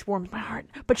way. It warms my heart.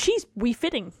 But she's Wii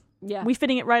Fitting. Yeah. Wii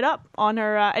Fitting it right up on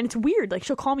her, and it's weird. Like,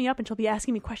 she'll call me up and she'll be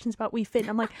asking me questions about Wii Fit, and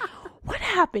I'm like, what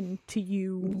happened to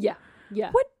you?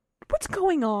 Yeah. What's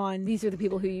going on? These are the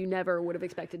people who you never would have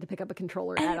expected to pick up a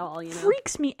controller at all, It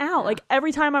freaks me out. Yeah. Like,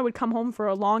 every time I would come home for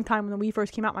a long time when the Wii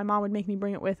first came out, my mom would make me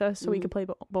bring it with us so we could play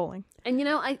bowling. And,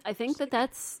 I think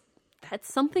that's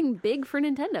something big for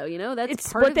Nintendo, that's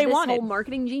it's part what of they this wanted. Whole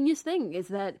marketing genius thing is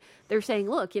that they're saying,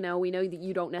 look, we know that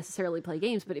you don't necessarily play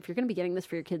games, but if you're going to be getting this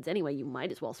for your kids anyway, you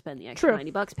might as well spend the extra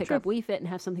 $90, pick up Wii Fit and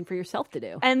have something for yourself to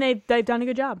do. And they've done a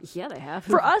good job. Yeah, they have.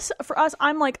 For us,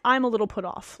 I'm a little put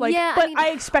off. Like,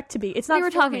 I expect to be. It's not. We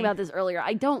were talking about this earlier.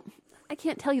 I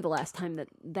can't tell you the last time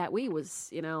that Wii was,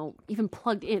 even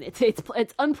plugged in.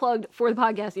 It's unplugged for the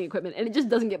podcasting equipment, and it just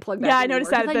doesn't get plugged back in. Yeah, I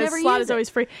noticed that. The slot is always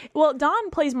free. Well, Don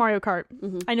plays Mario Kart.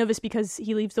 Mm-hmm. I know this because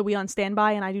he leaves the Wii on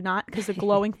standby, and I do not, because the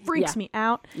glowing freaks me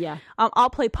out. Yeah. I'll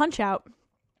play Punch-Out.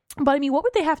 But, what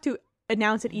would they have to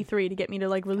announce at E3 to get me to,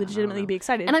 legitimately be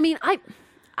excited? And,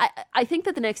 I think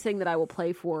that the next thing that I will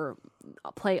play for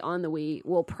play on the Wii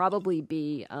will probably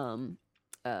be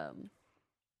that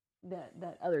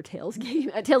other Tales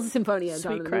game, Tales of Symphonia,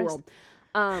 Dawn of the New World.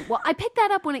 Well, I picked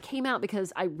that up when it came out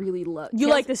because I really love. You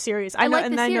like the series, I know, like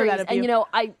and the I know series, that of and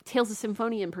you. Tales of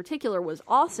Symphonia in particular was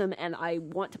awesome, and I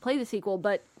want to play the sequel,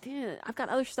 but I've got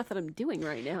other stuff that I'm doing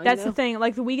right now. That's the thing.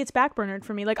 Like the Wii gets backburnered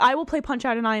for me. Like I will play Punch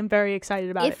Out, and I am very excited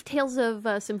about it. If Tales of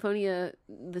Symphonia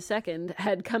the Second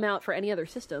had come out for any other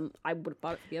system, I would have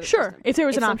bought it for the other system. If there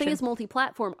was an something option. is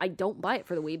multi-platform, I don't buy it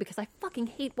for the Wii because I fucking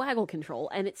hate waggle control,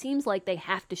 and it seems like they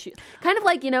have to shoot. Kind of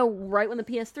like right when the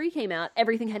PS3 came out,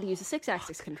 everything had to use a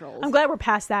 6-axis controls. I'm glad we're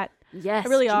past that. Yes, I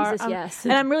really Jesus, are. yes.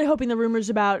 And I'm really hoping the rumors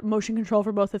about motion control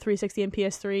for both the 360 and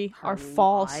PS3 are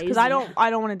false, because I don't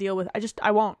want to deal with.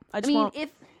 I won't. I won't.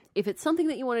 If it's something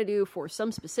that you want to do for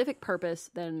some specific purpose,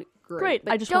 then great.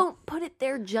 But I just don't put it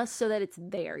there just so that it's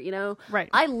there, Right.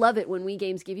 I love it when Wii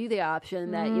games give you the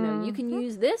option that, you can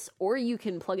use this, or you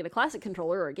can plug in a classic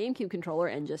controller or a GameCube controller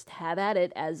and just have at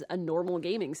it as a normal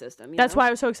gaming system. That's why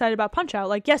I was so excited about Punch-Out.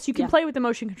 Like, yes, you can play with the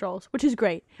motion controls, which is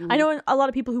great. I know a lot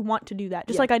of people who want to do that.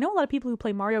 Just like I know a lot of people who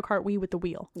play Mario Kart Wii with the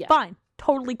wheel. Yeah. Fine.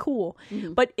 Totally cool.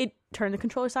 But turn the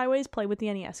controller sideways, play with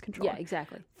the NES controller. Yeah,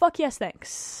 exactly. Fuck yes,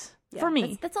 thanks. Yeah, for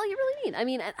me. That's all you really need. I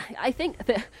mean, I think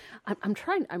that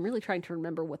I'm really trying to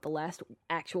remember what the last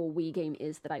actual Wii game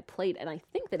is that I played, and I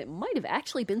think that it might have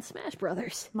actually been Smash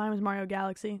Brothers. Mine was Mario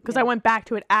Galaxy, because I went back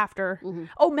to it after.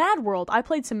 Oh, Mad World. I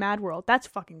played some Mad World. That's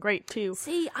fucking great, too.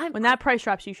 See, when that price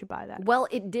drops, you should buy that. Well,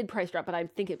 it did price drop, but I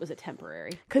think it was a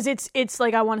temporary. Because it's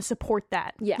like I want to support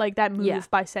that. Yeah. Like that move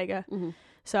by Sega.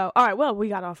 So, all right, well, we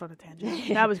got off on a tangent.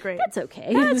 That was great. That's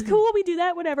okay. That's cool. We do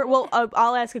that, whatever. Well,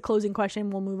 I'll ask a closing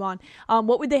question. We'll move on.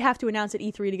 What would they have to announce at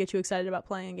E3 to get you excited about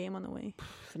playing a game on the Wii?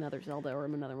 Another Zelda or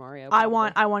another Mario. I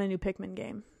want a new Pikmin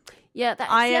game. Yeah,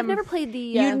 I've never played the...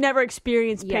 You've never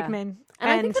experienced Pikmin. And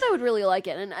I think that I would really like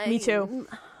it. And me too.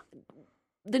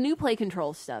 The new Play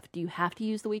Control stuff, do you have to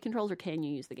use the Wii controls, or can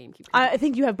you use the GameCube controls? I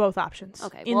think you have both options.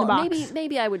 Okay, in the box.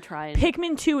 Maybe I would try.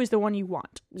 Pikmin 2 is the one you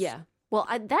want. Yeah. Well,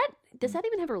 does that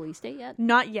even have a release date yet?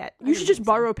 Not yet. You should just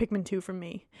borrow Pikmin 2 from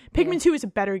me. Pikmin 2 is a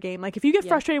better game. Like, if you get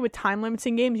frustrated with time limits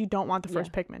in games, you don't want the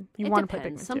first Pikmin. You want to play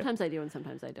Pikmin 2. Sometimes I do and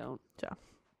sometimes I don't. So.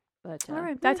 But, all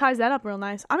right. That ties that up real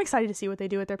nice. I'm excited to see what they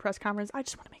do at their press conference. I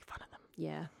just want to make fun of them.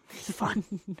 Yeah. It's fun.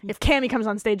 If Cammy comes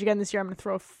on stage again this year, I'm going to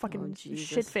throw a fucking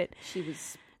shit fit. She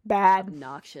was bad.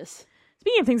 Obnoxious.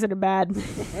 Speaking of things that are bad...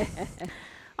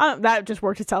 that just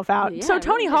worked itself out. Yeah, so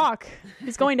Tony Hawk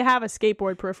is going to have a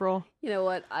skateboard peripheral. You know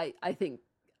what? I think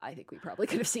we probably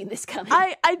could have seen this coming.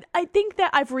 I think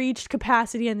that I've reached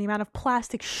capacity in the amount of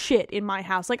plastic shit in my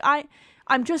house. Like I'm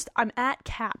at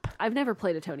cap. I've never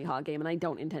played a Tony Hawk game, and I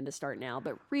don't intend to start now.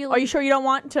 But really, are you sure you don't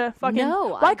want to fucking?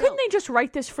 No. Why couldn't they just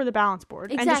write this for the balance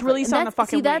board and just release it on the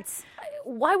fucking? See,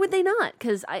 why would they not?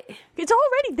 Because it's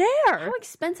already there. How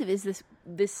expensive is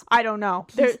this? I don't know.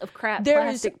 Piece of crap.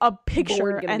 There's a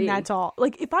picture, and be. that's all.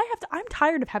 Like, if I have to, I'm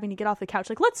tired of having to get off the couch.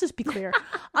 Like, let's just be clear.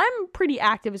 I'm pretty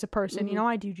active as a person. You know,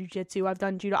 I do jujitsu. I've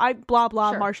done judo.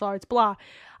 Martial arts, blah.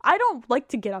 I don't like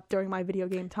to get up during my video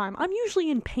game time. I'm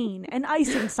usually in pain and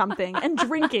icing something and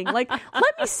drinking. Like,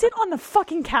 let me sit on the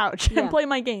fucking couch and play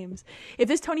my games. If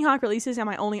this Tony Hawk releases and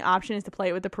my only option is to play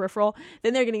it with the peripheral,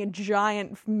 then they're getting a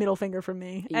giant middle finger from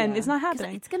me. And it's not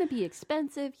happening. It's going to be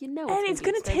expensive, and it's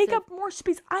going to take up more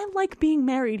space. I like being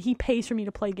married. He pays for me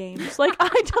to play games. Like, I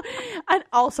don't. And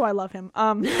also, I love him.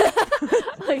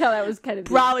 Like how that was kind of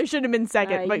probably should have been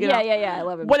second, but yeah, I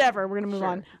love him. Whatever, we're gonna move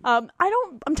on.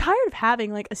 I'm tired of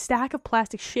having like a stack of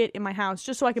plastic shit in my house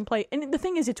just so I can play. And the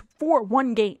thing is, it's for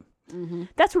one game.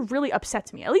 That's what really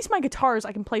upsets me. At least my guitars,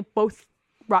 I can play both.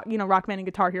 Rockman and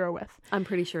Guitar Hero with. I'm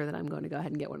pretty sure that I'm going to go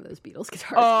ahead and get one of those Beatles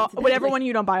guitars. Whatever one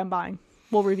you don't buy, I'm buying.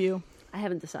 We'll review. I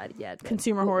haven't decided yet.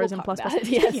 Consumer horrors and plus plastic.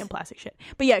 Speaking of plastic shit.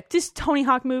 But yeah, this Tony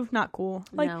Hawk move, not cool.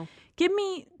 Like, no. Give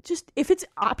me just, if it's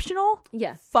optional,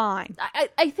 fine.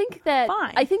 I think that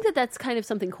fine. I think that that's kind of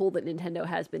something cool that Nintendo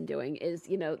has been doing is,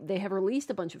 they have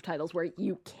released a bunch of titles where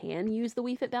you can use the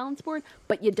Wii Fit balance board,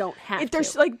 but you don't have to.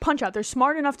 There's like Punch Out. They're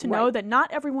smart enough to know that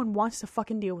not everyone wants to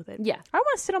fucking deal with it. Yeah. I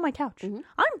want to sit on my couch.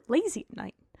 I'm lazy at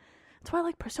night. That's why I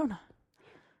like Persona.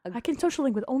 I can social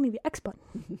link with only the X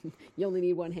button. You only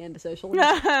need one hand to social link.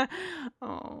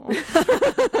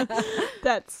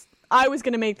 That's. I was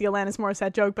gonna make the Alanis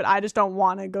Morissette joke, but I just don't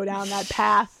want to go down that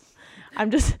path. We're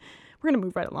gonna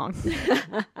move right along.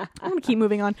 I'm gonna keep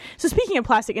moving on. So speaking of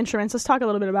plastic instruments, let's talk a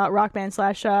little bit about Rock Band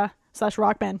slash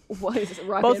Rock Band. What is it?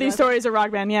 Both these stories are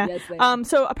Rock Band, yeah. Yes, they are.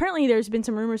 So apparently there's been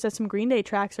some rumors that some Green Day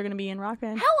tracks are going to be in Rock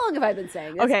Band. How long have I been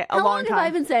saying this? Okay, a long time. How long have I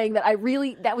been saying that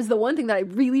that was the one thing that I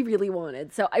really, really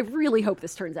wanted? So I really hope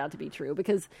this turns out to be true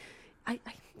because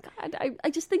God, I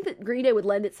just think that Green Day would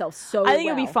lend itself so I think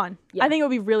it would well. be fun. Yeah. I think it would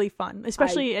be really fun,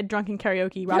 especially at drunken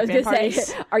karaoke I rock was band gonna parties.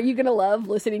 say, are you gonna love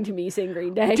listening to me sing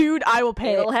Green Day? Dude, I will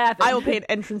pay. It'll happen. I will pay an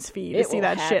entrance fee to It see will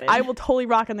that shit. happen. I will totally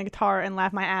rock on the guitar and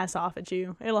laugh my ass off at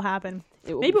you. It'll happen.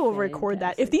 It will Maybe be we'll record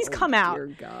that. If fantastic. these come out, Dear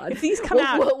God. if these come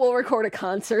out, we'll record a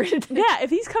concert. yeah,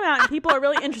 if these come out and people are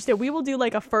really interested, we will do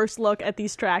like a first look at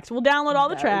these tracks. We'll download all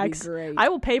the That would be tracks. great. I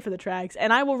will pay for the tracks,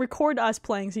 and I will record us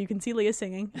playing so you can see Leah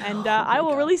singing, and I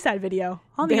will release that video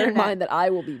on the Bear in internet. mind that I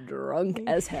will be drunk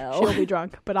as hell. She'll be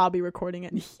drunk, but I'll be recording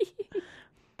it.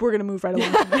 We're gonna move right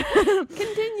along from there.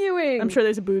 Continuing. I'm sure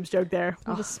there's a boobs joke there.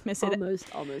 We'll just miss it.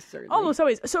 Almost certainly. Almost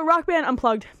always. So Rock Band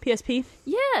Unplugged, PSP.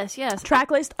 Yes.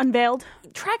 Track list unveiled.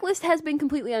 Track list has been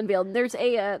completely unveiled. There's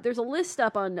a list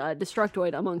up on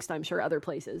Destructoid, amongst I'm sure other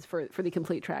places for the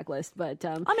complete track list. But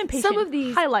I'm impatient. some of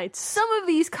these highlights. Some of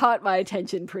these caught my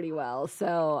attention pretty well.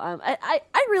 So I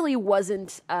really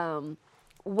wasn't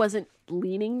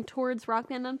leaning towards Rock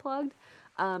Band Unplugged.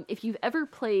 If you've ever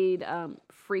played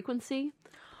Frequency.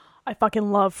 I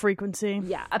fucking love Frequency.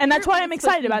 Yeah, and that's why apparently I'm it's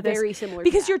supposed excited to be about this. very similar to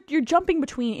because that. you're jumping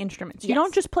between instruments. You Yes.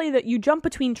 don't just play that. You jump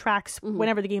between tracks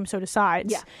whenever the game so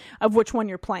decides Yeah. of which one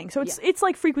you're playing. So it's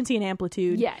like Frequency and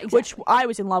Amplitude. Yeah, which exactly. I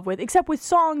was in love with, except with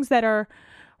songs that are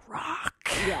rock.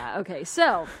 Yeah, okay.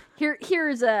 So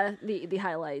here's the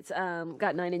highlights.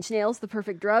 Got 9 Inch Nails, The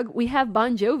Perfect Drug. We have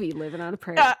Bon Jovi, Living on a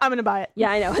Prayer. I'm gonna buy it. Yeah,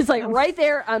 I know. It's like right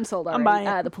there. I'm sold already. buying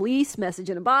it. The Police, Message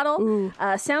in a Bottle.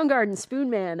 Soundgarden,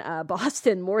 Spoonman.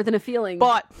 Boston, More Than a Feeling.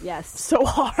 Bought. Yes. So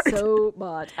hard. So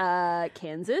bought.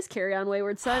 Kansas, Carry On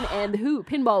Wayward Son. And The Who,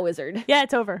 Pinball Wizard. Yeah,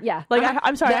 it's over. Yeah. Like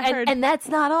I'm sorry. Yeah, I heard. and that's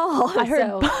not all. I heard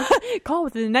So, call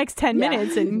within the next 10 Yeah.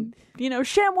 minutes and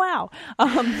sham wow.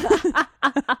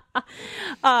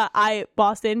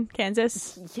 Boston,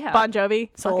 Kansas, Yeah. Bon Jovi,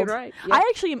 sold. right. Yeah. I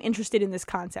actually am interested in this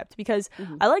concept because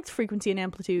I liked Frequency and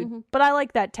Amplitude, but I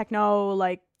like that techno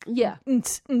like yeah.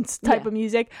 type Yeah. of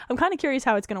music. I'm kind of curious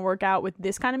how it's going to work out with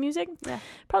this kind of music. Yeah.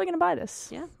 Probably going to buy this.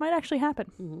 Yeah. Might actually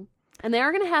happen. And they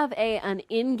are going to have an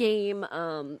in-game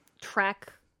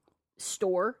track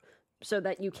store so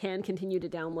that you can continue to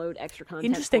download extra content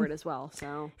Interesting. for it as well.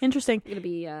 So Interesting. it's going to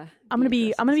be. I'm gonna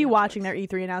be watching their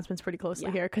E3 announcements pretty closely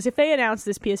Yeah. here because if they announce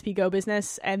this PSP Go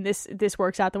business and this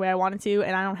works out the way I want it to,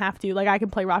 and I don't have to, like I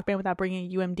can play Rock Band without bringing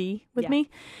a UMD with Yeah. me.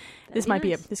 This be might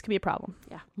nice. this could be a problem.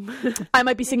 Yeah. I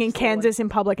might be singing Kansas in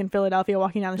public in Philadelphia,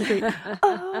 walking down the street.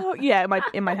 Oh yeah,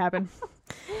 it might happen.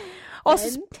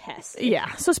 Also, Fantastic.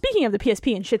 yeah. So speaking of the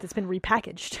PSP and shit that's been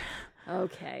repackaged,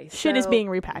 Okay. shit is so- being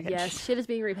repackaged. Yes, shit is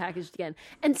being repackaged again.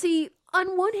 And see,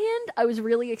 on one hand, I was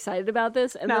really excited about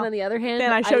this, and then No. on the other hand,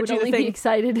 Then I showed would you the only thing. be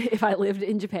excited if I lived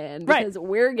in Japan Right. because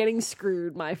we're getting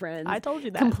screwed, my friends. I told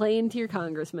you that. Complain to your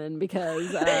congressman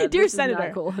because Dear this is not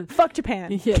Senator, cool. fuck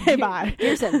Japan. Yeah. Okay, bye.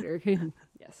 Dear Senator.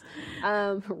 Yes.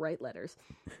 Write letters.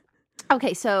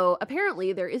 Okay, so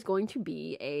apparently there is going to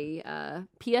be a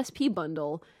PSP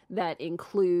bundle that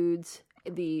includes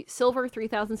the Silver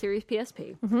 3000 Series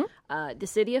PSP,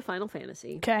 Dissidia Final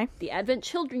Fantasy, Okay. the Advent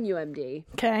Children UMD,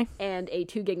 Okay. and a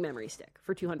 2 gig memory stick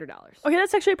for $200. Okay,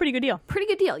 that's actually a pretty good deal. Pretty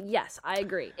good deal. Yes, I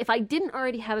agree. If I didn't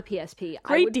already have a PSP,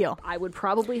 Great deal. I would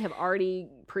probably have already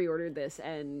pre-ordered this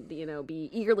and be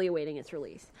eagerly awaiting its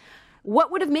release.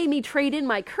 What would have made me trade in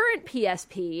my current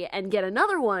PSP and get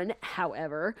another one,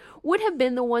 however, would have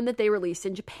been the one that they released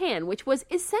in Japan, which was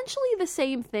essentially the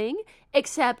same thing,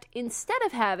 except instead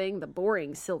of having the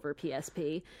boring silver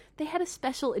PSP, they had a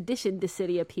special edition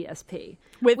Dissidia PSP,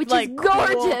 With which like is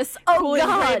gorgeous. cool Oh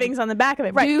God, engravings on the back of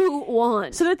it. Right. do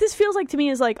one. So that this feels like to me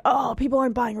is like, oh, people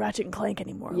aren't buying Ratchet and Clank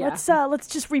anymore. Yeah. Let's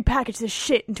just repackage this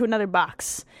shit into another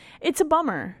box. It's a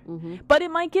bummer, but it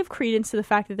might give credence to the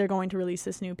fact that they're going to release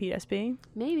this new PSP.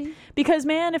 Maybe. Because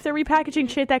man, if they're repackaging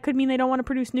shit, that could mean they don't want to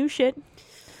produce new shit.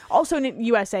 Also,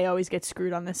 USA always gets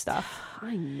screwed on this stuff.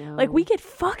 I know. Like we get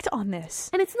fucked on this.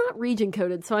 And it's not region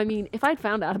coded, so I mean, if I'd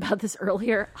found out about this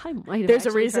earlier, I might have. There's a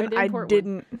actually reason tried to I import one.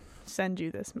 didn't send you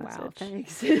this message. Wow,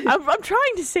 thanks. I'm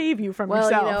trying to save you from Well,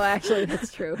 yourself. actually,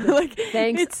 that's true. like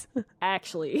Thanks. It's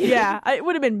Actually, yeah, it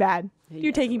would have been bad. You're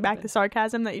Yes, taking it back would've the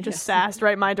sarcasm that you just sassed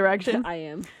right my direction. I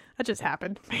am. That just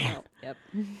happened. Man. Oh, yep.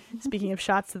 Speaking of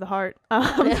shots to the heart.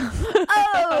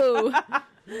 Oh,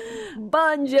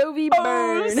 Bon Jovi Oh,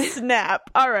 burn. snap.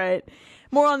 All right.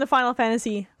 More on the Final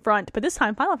Fantasy front, but this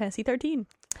time Final Fantasy 13.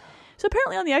 So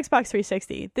apparently on the Xbox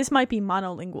 360, this might be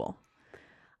monolingual.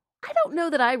 I don't know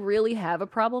that I really have a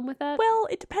problem with that. Well,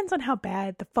 it depends on how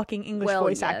bad the fucking English Well,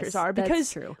 voice yes, actors are. that's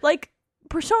Because, true. like,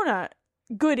 Persona,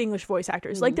 good English voice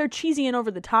actors. Like, they're cheesy and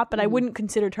over the top, but I wouldn't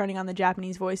consider turning on the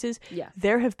Japanese voices. Yeah.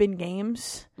 There have been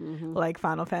games like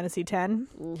Final Fantasy X.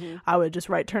 I would just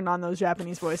turn on those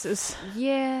Japanese voices.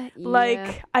 Yeah.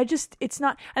 Like, it's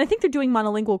not, and I think they're doing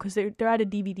monolingual because they're at a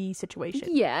DVD situation.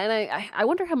 Yeah, and I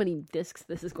wonder how many discs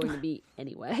this is going to be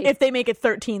anyway. If they make it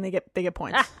 13, they get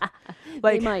points.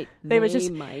 Like, they might.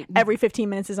 Might. Every 15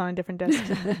 minutes is on a different disc.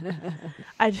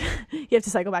 You have to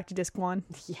cycle back to disc 1.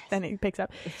 Yes. Then it picks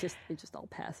up. It just all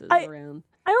passes around.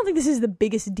 I don't think this is the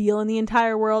biggest deal in the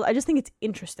entire world. I just think it's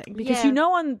interesting because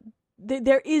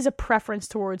there is a preference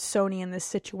towards Sony in this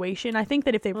situation. I think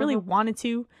that if they really wanted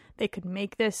to, they could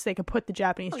make this. They could put the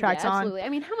Japanese tracks on. Absolutely. I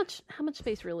mean, how much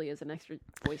space really is an extra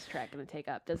voice track going to take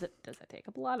up? Does it take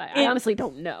up a lot? I honestly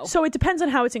don't know. So it depends on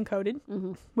how it's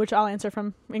encoded, which I'll answer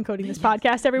from encoding this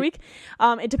podcast every week.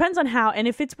 It depends on how, and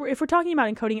if we're talking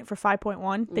about encoding it for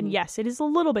 5.1, then yes, it is a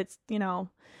little bit,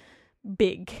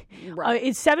 big. Right.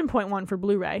 It's 7.1 for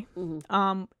Blu-ray,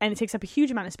 and it takes up a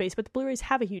huge amount of space, but the Blu-rays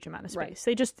have a huge amount of space.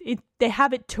 Right. They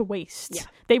have it to waste. Yeah.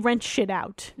 They rent shit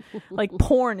out. Like,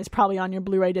 porn is probably on your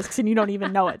Blu-ray discs and you don't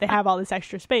even know it. They have all this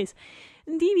extra space.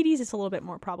 In DVDs, it's a little bit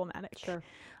more problematic. Sure.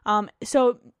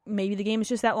 So maybe the game is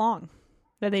just that long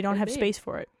that they don't have space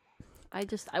for it. I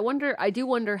do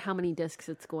wonder how many discs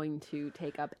it's going to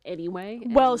take up anyway.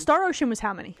 Well, Star Ocean was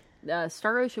how many?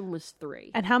 Star Ocean was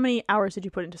 3. And how many hours did you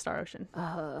put into Star Ocean?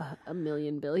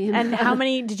 1,000,000 billion. And how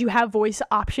many did you have voice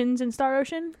options in Star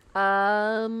Ocean?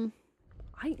 I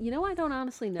don't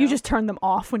honestly know. You just turned them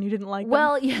off when you didn't like them?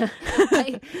 Well, yeah.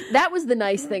 That was the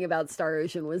nice thing about Star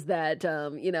Ocean was that,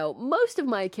 most of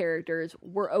my characters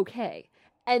were okay.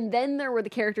 And then there were the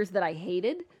characters that I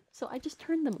hated, so I just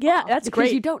turned them off. Yeah, that's because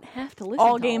great. you don't have to listen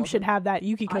all to games all should have that.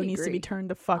 Yukiko I needs to be agree. turned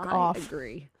the fuck off. I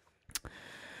agree.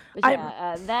 But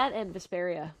yeah, that and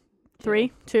Vesperia.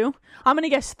 3, 2. I'm gonna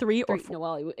guess 3 or 4. No,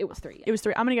 well, it was 3. Yeah. It was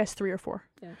 3. I'm gonna guess 3 or 4.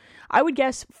 Yeah. I would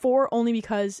guess 4 only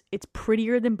because it's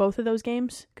prettier than both of those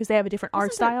games because they have a different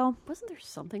art style. Wasn't there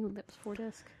something that was 4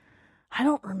 disc? I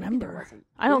don't remember. Wasn't.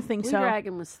 I don't think Blue so.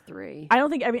 Dragon was 3. I don't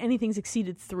think anything's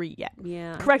exceeded 3 yet.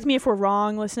 Yeah. Correct me if we're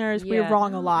wrong, listeners. We're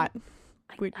wrong a lot.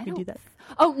 We do that.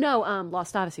 Oh no,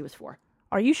 Lost Odyssey was 4.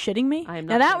 Are you shitting me? I am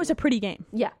not. Now that shitting was you. a pretty game.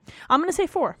 Yeah. I'm gonna say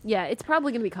 4. Yeah, it's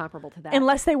probably going to be comparable to that.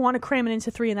 Unless they want to cram it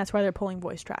into 3 and that's why they're pulling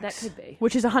voice tracks. That could be.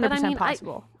 Which is 100% But I mean,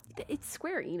 possible. It's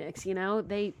Square Enix,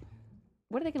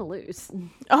 what are they going to lose?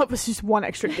 Oh, it was just one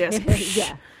extra disc.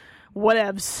 Yeah.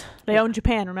 Whatevs. They own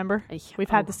Japan, remember? We've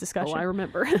had this discussion. Oh, I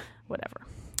remember. Whatever.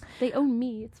 They own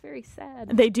me. It's very sad.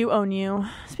 They do own you.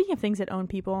 Speaking of things that own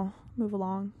people, move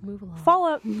along. Move along.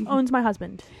 Fallout owns my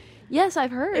husband. Yes,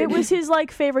 I've heard. It was his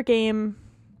favorite game.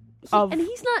 And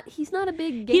he's not a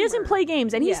big gamer. He doesn't play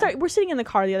games, and Yeah. we're sitting in the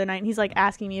car the other night, and he's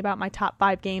asking me about my top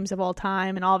 5 games of all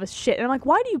time and all of his shit, and I'm like,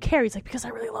 why do you care? He's like, because I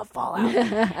really love Fallout,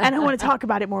 and I want to talk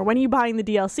about it more. When are you buying the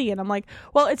DLC? And I'm like,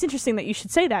 well, it's interesting that you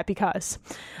should say that because,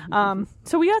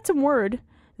 so we got some word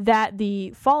that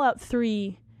the Fallout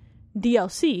 3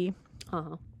 DLC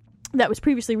that was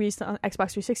previously released on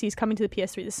Xbox 360 is coming to the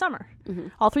PS3 this summer.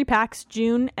 All 3 packs,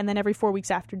 June, and then every 4 weeks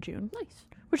after June. Nice.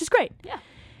 Which is great. Yeah.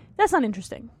 That's not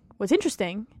interesting. What's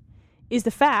interesting is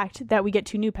the fact that we get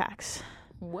 2 new packs.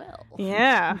 Well.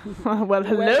 Yeah. Well,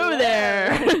 hello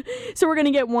there. So we're going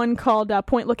to get one called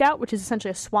Point Lookout, which is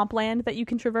essentially a swampland that you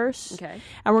can traverse. Okay.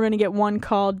 And we're going to get one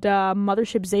called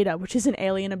Mothership Zeta, which is an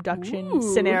alien abduction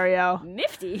scenario.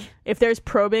 Nifty. If there's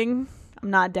probing, I'm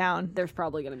not down. There's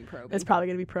probably going to be probing. There's probably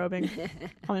going to be probing.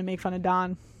 I'm going to make fun of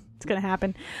Don. It's going to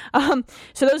happen.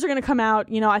 So those are going to come out,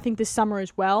 I think this summer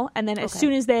as well. And then as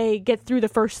soon as they get through the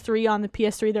first 3 on the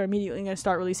PS3, they're immediately going to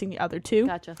start releasing the other 2.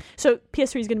 Gotcha. So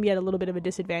PS3 is going to be at a little bit of a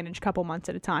disadvantage a couple months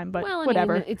at a time, but Well,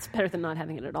 whatever. It's better than not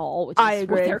having it at all, which I is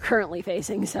agree. what they're currently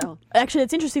facing. So Actually,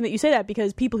 it's interesting that you say that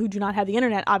because people who do not have the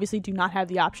internet obviously do not have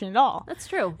the option at all. that's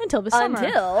true. Until this summer.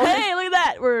 Hey, look at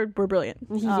that. We're brilliant.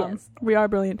 Yes. We are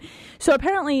brilliant. So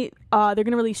apparently they're going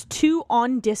to release 2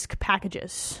 on-disc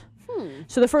packages.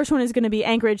 So the first one is going to be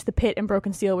Anchorage, The Pit, and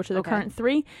Broken Steel, which are the current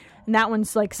 3. And that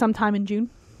one's sometime in June.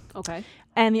 Okay.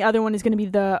 And the other one is going to be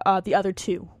the other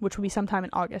 2, which will be sometime in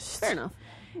August. Fair enough.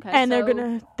 Okay. And so they're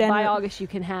going to then... by August, you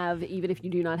can have, even if you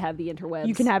do not have the interwebs.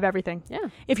 You can have everything. Yeah.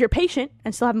 If you're patient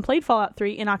and still haven't played Fallout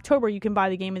 3, in October you can buy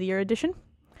the Game of the Year edition.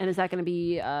 And is that going to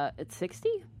be at 60?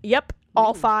 Yep.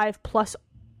 All 5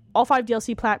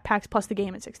 DLC packs plus the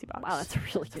game at $60. Wow, that's a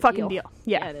really good fucking deal.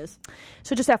 Yeah. It is.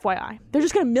 So just FYI. They're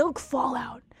just going to milk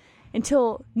Fallout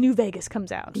until New Vegas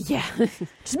comes out. Yeah.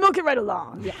 Just milk it right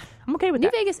along. Yeah. I'm okay with New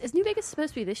that. Vegas, is New Vegas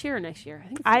supposed to be this year or next year?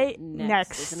 I think it's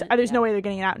Next. isn't it? There's no Yeah. way they're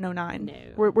getting it out in 09.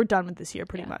 No. We're done with this year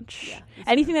pretty much. Yeah.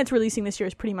 Anything that's releasing this year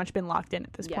has pretty much been locked in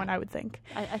at this Yeah. point, I would think.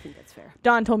 I think that's fair.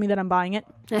 Don told me that I'm buying it.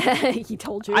 He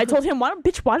told you. I told him, why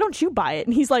don't you buy it?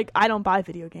 And he's like, I don't buy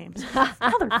video games.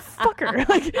 Motherfucker.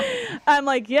 Like, I'm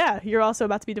like, yeah, you're also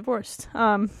about to be divorced.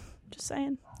 Just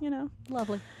saying, you know.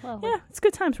 Lovely. Yeah, it's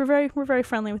good times. We're very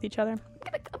friendly with each other.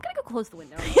 I'm gonna go close the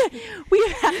window.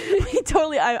 we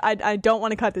totally. I don't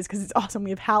want to cut this because it's awesome.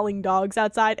 We have howling dogs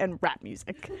outside and rap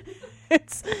music.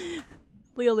 It's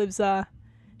Leah lives.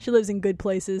 She lives in good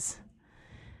places.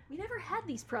 We never had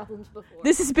these problems before.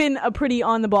 This has been a pretty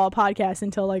on the ball podcast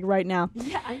until like right now.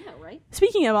 Yeah, I know, right?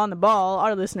 Speaking of on the ball,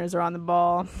 our listeners are on the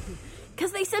ball.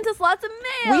 Because they sent us lots of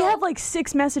mail. We have like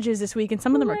 6 messages this week, and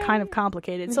some of them are kind of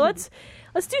complicated. So let's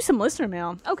do some listener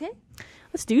mail. Okay.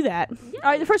 Let's do that. All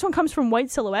right, the first one comes from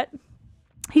White Silhouette.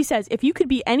 He says, if you could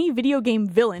be any video game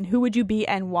villain, who would you be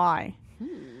and why?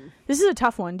 This is a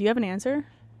tough one. Do you have an answer?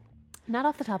 Not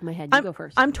off the top of my head. You go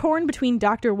first. I'm torn between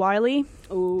Dr. Wily,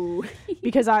 Oh.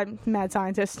 because I'm a mad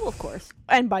scientist, Well, of course.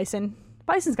 and Bison.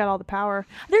 Bison's got all the power.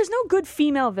 There's no good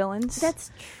female villains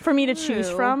That's for me to choose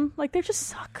true. from. Like, they just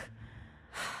suck.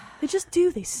 They just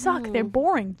do. They suck. They're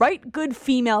boring. Write good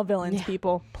female villains,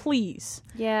 people. Please.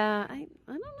 Yeah, I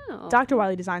don't know. Dr.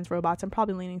 Wily designs robots. I'm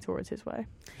probably leaning towards his way.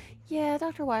 Yeah,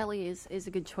 Dr. Wily is a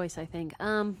good choice, I think.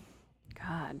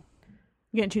 God.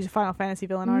 You're going to choose a Final Fantasy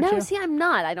villain, aren't No, you? see, I'm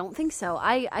not. I don't think so.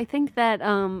 I think that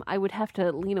I would have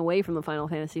to lean away from the Final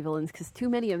Fantasy villains because too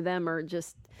many of them are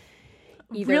just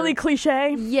either Really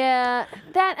cliche. Yeah,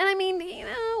 that, and I mean,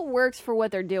 works for what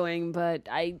they're doing, but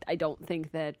I don't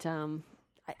think that.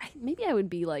 Maybe I would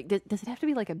be like. Does it have to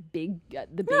be like the big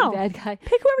No. bad guy?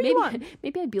 Pick whoever maybe, you want.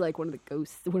 Maybe I'd be like one of the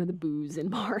ghosts, one of the boos in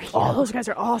Mario. Oh, those guys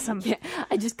are awesome. Yeah,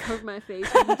 I just cover my face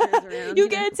when he turns around. You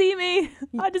know? can't see me.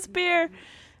 I disappear.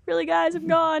 Really, guys, I'm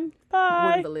gone. Bye.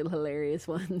 One of the little hilarious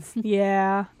ones.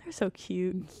 Yeah, they're so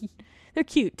cute. They're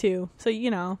cute too. So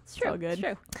it's all good. It's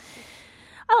true.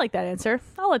 I like that answer.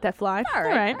 I'll let that fly. All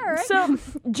right. So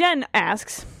Jen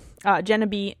asks, Jenna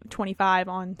B25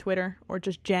 on Twitter, or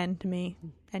just Jen to me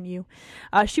and you.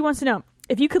 She wants to know,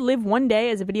 if you could live one day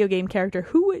as a video game character,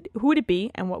 who would it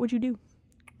be, and what would you do?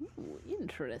 Ooh,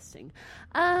 interesting.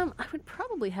 I would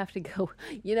probably have to go.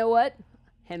 You know what?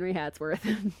 Henry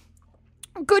Hatsworth.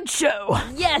 Good show.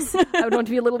 Yes, I would want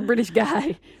to be a little British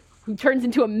guy who turns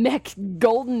into a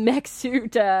golden mech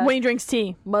suit. When he drinks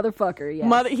tea. Motherfucker,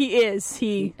 yeah. He is.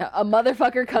 A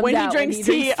motherfucker comes When he out drinks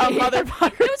tea, a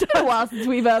motherfucker. It's been a while since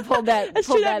we've pulled that. That's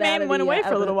pulled true. That out name of went the, away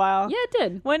for a little while. Yeah, it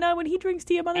did. When he drinks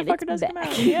tea, a motherfucker does come back.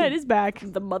 out. Yeah, it is back.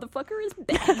 The motherfucker is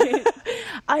back.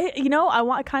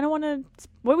 I kind of want to.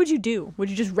 What would you do? Would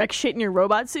you just wreck shit in your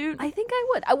robot suit? I think I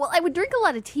would. I would drink a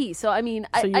lot of tea, so I mean,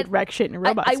 So you'd wreck shit in your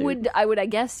robot I suit. I would, I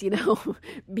guess,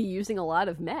 be using a lot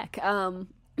of mech.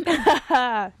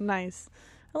 Nice.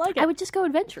 I like it. I would just go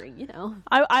adventuring,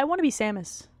 I want to be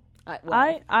Samus.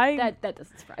 That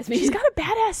doesn't surprise me. She's got a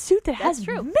badass suit that has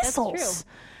true. missiles. That's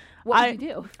true. What would you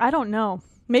do? I don't know.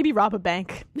 Maybe rob a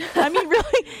bank. I mean,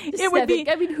 really, it would be.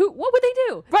 I mean, what would they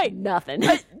do? Right. Nothing.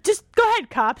 Just go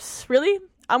ahead, cops. Really?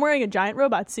 I'm wearing a giant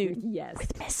robot suit. Yes.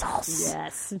 With missiles.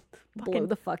 Yes. Blow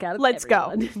the fuck out of Let's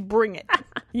everyone. go. Bring it.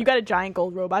 You got a giant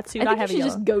gold robot suit. I think have you should a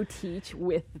just go teach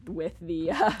with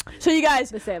the So you guys,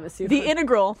 the Samus suit. the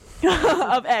integral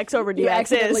of X over you DX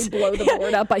accidentally is blow the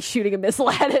board up by shooting a missile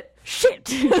at it.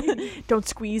 shit. Don't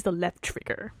squeeze the left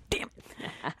trigger. Damn.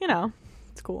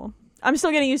 It's cool. I'm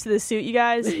still getting used to this suit, you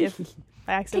guys. If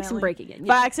I accidentally Take some breaking in. If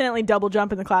I accidentally double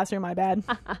jump in the classroom, my bad.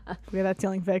 We got that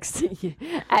ceiling fixed.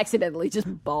 Accidentally just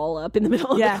ball up in the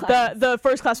middle of the Yeah, class. the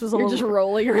first class was a You're little. just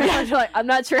rolling around. You're like, I'm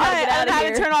not sure how to get out of I here.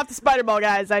 had to turn off the spider ball,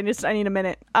 guys. I need a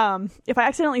minute. If I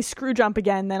accidentally screw jump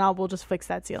again, then we'll just fix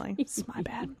that ceiling. It's my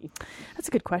bad. That's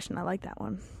a good question. I like that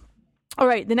one. All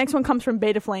right, the next one comes from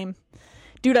Beta Flame.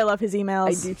 Dude, I love his emails.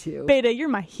 I do too. Beta, you're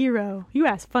my hero. You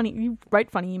write funny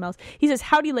emails. He says,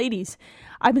 howdy ladies.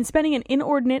 I've been spending an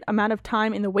inordinate amount of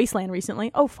time in the wasteland recently.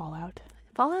 Oh, Fallout.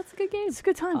 Fallout's a good game. It's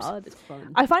good times. Fallout is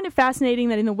fun. I find it fascinating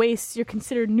that in the wastes, you're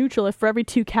considered neutral if for every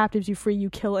 2 captives you free, you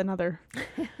kill another.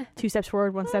 2 steps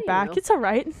forward, 1 step back. It's all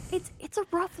right. It's a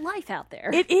rough life out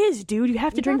there. It is, dude. You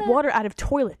have to drink water out of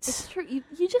toilets. It's true.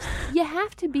 You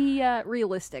have to be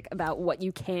realistic about what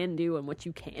you can do and what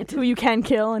you can't. Who you can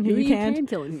kill and who you can't. can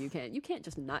kill and who you can't. You can't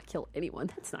just not kill anyone.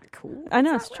 That's not cool. I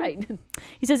know, That's it's not true. right.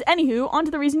 He says, anywho, on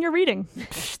to the reason you're reading.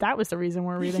 Psh, that was the reason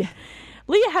we're reading.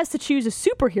 Leah has to choose a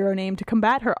superhero name to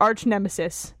combat her arch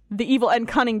nemesis, the evil and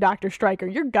cunning Dr. Stryker.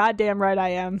 You're goddamn right I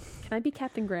am. Can I be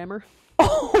Captain Grammar?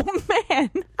 Oh,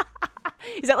 man.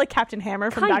 Is that like Captain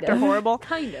Hammer from Kind Dr. of. Horrible?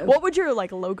 Kind of. What would your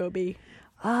like logo be?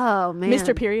 Oh man,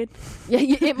 Mr. Period? Yeah,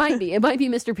 it might be. It might be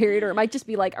Mr. Period, or it might just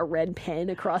be like a red pen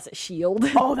across a shield.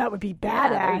 Oh, that would be Yeah,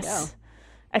 there you badass. go.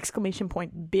 Exclamation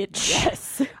point, bitch.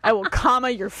 Yes. I will comma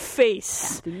your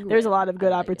face. Captain There's a lot of good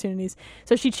Grammar. I like it. opportunities.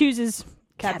 So she chooses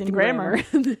Captain Grammar.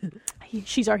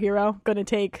 She's our hero. Gonna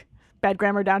take bad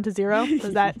grammar down to 0.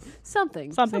 Is that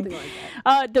Something something? like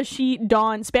that. Does she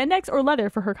don spandex or leather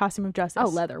for her costume of justice? Oh,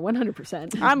 leather,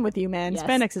 100%. I'm with you, man. Yes.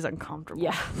 Spandex is uncomfortable.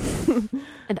 Yeah.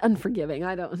 And unforgiving.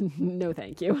 I don't. No,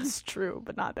 thank you. It's true,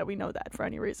 but not that we know that for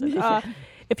any reason.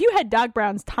 If you had Doc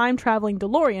Brown's time-traveling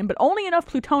DeLorean, but only enough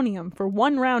plutonium for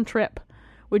one round trip,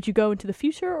 would you go into the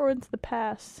future or into the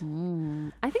past?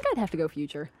 I think I'd have to go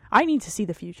future. I need to see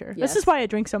the future. Yes. This is why I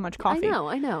drink so much coffee.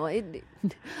 I know.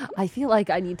 I feel like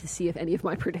I need to see if any of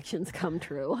my predictions come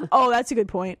true. Oh, that's a good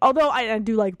point. Although I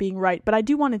do like being right, but I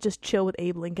do want to just chill with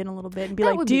Abe Lincoln a little bit and be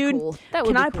That like, would be dude, cool. That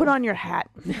would can be I put cool. on your hat?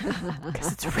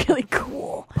 Because it's really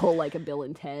cool. Pull like a Bill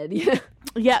and Ted.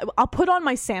 Yeah, I'll put on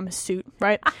my Samus suit,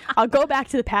 right? I'll go back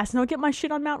to the past and I'll get my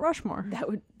shit on Mount Rushmore. That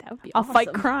would be I'll awesome.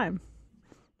 fight crime.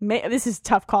 This is a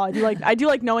tough call. I do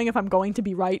like knowing if I'm going to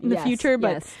be right in the Yes, future,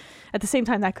 but yes. at the same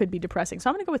time that could be depressing. So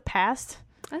I'm gonna go with past.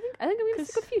 I think I'm gonna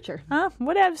stick with future.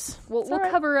 Whatevs. We'll It's all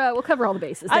right. cover all the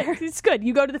bases there. It's good.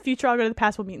 You go to the future, I'll go to the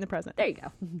past. We'll meet in the present. There you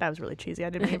go. That was really cheesy.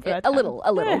 I didn't mean for that. A little,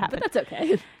 It but happened. that's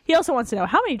okay. He also wants to know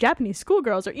how many Japanese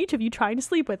schoolgirls are each of you trying to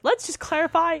sleep with. Let's just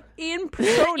clarify in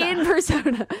persona. In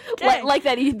persona, Okay. like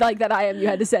that I am. You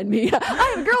had to send me.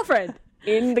 I have a girlfriend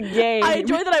in the game. I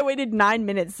enjoy that I waited 9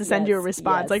 minutes to send you a Yes,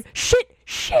 response. yes. Like,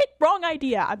 shit, wrong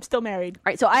idea. I'm still married. All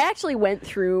right, so I actually went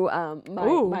through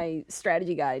Ooh. my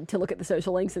strategy guide to look at the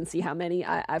social links and see how many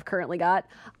I've currently got.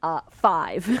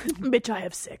 5. Bitch, I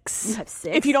have 6. You have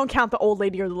 6? If you don't count the old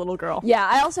lady or the little girl. Yeah,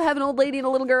 I also have an old lady and a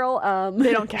little girl.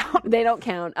 They don't count. They don't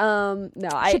count. No,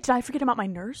 Shit, did I forget about my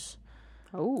nurse?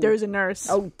 Oh, There's a nurse.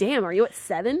 oh, damn! Are you at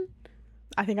 7?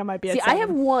 I think I might be at See, 7. I have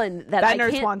one that That I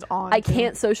nurse can't, one's on, I too.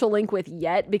 can't social link with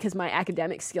yet because my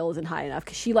academic skill isn't high enough.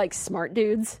 Because she likes smart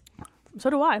dudes. So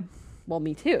do I. Well,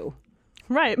 me too.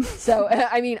 Right. So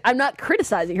I mean, I'm not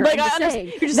criticizing her. Like, I'm I just understand.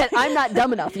 saying You're just that saying- I'm not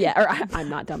dumb enough yet, or I'm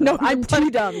not dumb No, enough. I'm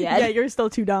too dumb yet. Yeah, you're still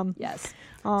too dumb. Yes.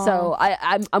 Aw. So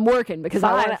I'm working because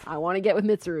 5. I want to get with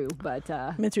Mitsuru, but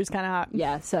Mitsu's kind of hot.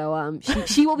 yeah. So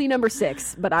she will be number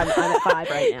 6, but I'm at 5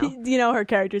 right now. You know, her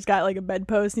character's got like a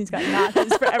bedpost and he's got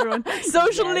notches for everyone.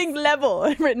 Social Yes. link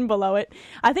level written below it.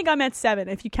 I think I'm at 7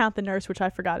 if you count the nurse, which I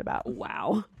forgot about.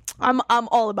 Wow. I'm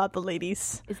all about the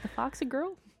ladies. Is the fox a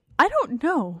girl? I don't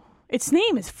know. Its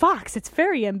name is Fox. It's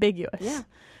very ambiguous. Yeah.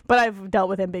 But I've dealt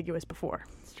with ambiguous before.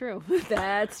 It's true.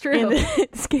 That's And true.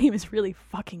 this game is really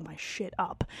fucking my shit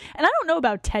up. And I don't know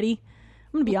about Teddy.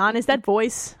 I'm going to be honest. That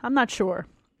voice, I'm not sure.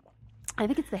 I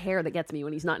think it's the hair that gets me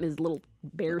when he's not in his little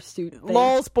bear suit thing.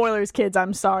 Lol, spoilers, kids.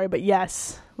 I'm sorry. But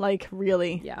yes. Like,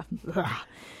 really. Yeah. Ugh.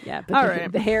 Yeah. But All the,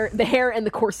 right. the hair and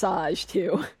the corsage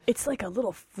too. It's like a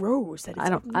little rose. That is I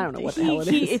don't know what the hell it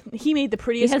is. He made the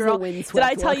prettiest He has the girl. windswept Did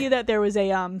I tell look. you that there was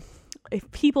a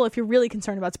if you're really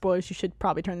concerned about spoilers, you should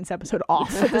probably turn this episode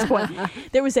off at this point.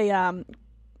 There was a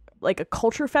like a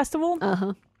culture festival.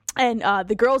 Uh-huh. And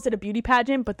the girls did a beauty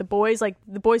pageant, but the boys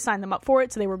signed them up for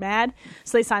it, so they were mad.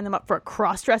 So they signed them up for a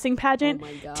cross-dressing pageant. Oh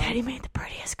my God. Teddy made the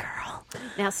prettiest girl.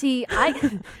 Now, see,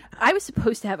 I was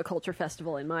supposed to have a culture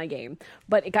festival in my game,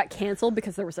 but it got canceled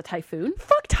because there was a typhoon.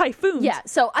 Fuck typhoons. Yeah,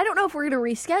 so I don't know if we're going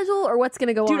to reschedule or what's going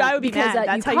to go on. Dude, I would be because mad.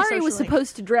 That's how you Yukari was social link.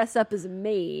 supposed to dress up as a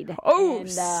maid. Oh,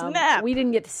 and, snap. We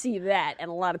didn't get to see that,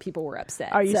 and a lot of people were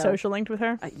upset. Are you so, social linked with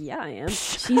her? Yeah, I am.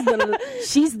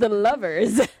 She's the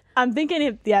lovers. I'm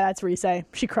thinking that's Risei.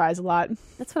 She cries a lot.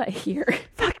 That's what I hear.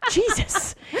 Fuck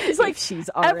Jesus. It's like she's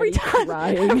every already time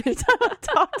crying. every time I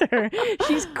talk to her,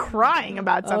 she's crying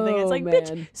about something. Oh, It's like, man.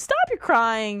 bitch, stop your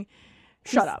crying.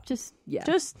 Shut up. Just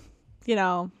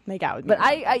Make out with me. But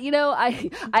I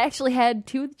actually had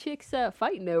 2 of the chicks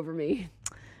fighting over me.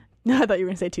 No, I thought you were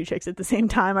going to say 2 chicks at the same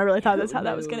time. I really thought that's how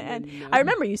that was No, going to end. no. I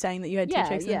remember you saying that you had 2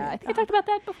 chicks. Yeah. I think I talked about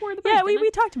that before the break. Yeah, didn't I? we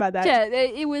talked about that. Yeah,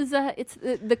 it was. It's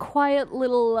the quiet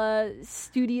little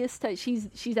studious type.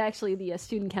 She's actually the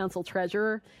student council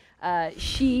treasurer.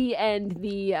 She and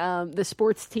the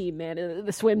sports team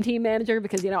the swim team manager,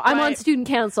 because I'm on Right. student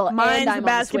council. Mine's and I'm the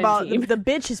basketball. On the swim team.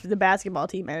 The bitch is the basketball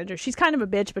team manager. She's kind of a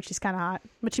bitch, but she's kind of hot.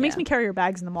 But she makes Yeah. me carry her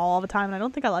bags in the mall all the time, and I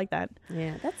don't think I like that.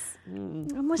 Yeah, that's I'm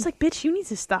always like, bitch, you need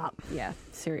to stop. yeah.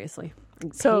 Seriously,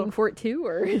 So- paying for it too,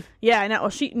 or Yeah, I know. Well,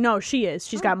 she is.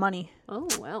 She's got money. oh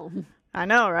well. I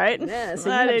know, right? Yeah, so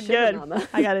you I got a did sugar good. mama.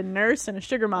 I got a nurse and a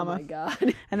sugar Oh mama. my god.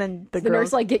 And then the The girls.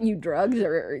 nurse like getting you drugs,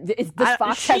 or does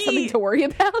Fox have she- something to worry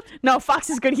about? No, Fox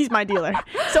is good. He's my dealer.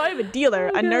 So I have a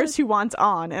dealer, a nurse who wants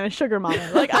on, and a sugar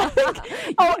mama. Like I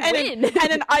think.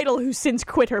 And an idol who since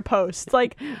quit her post.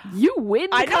 Like You win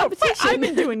the I know. competition. I've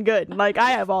been doing good. Like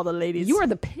I have all the ladies. You are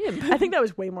the pimp. I think that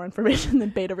was way more information than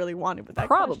Beta really wanted with that.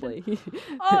 Probably.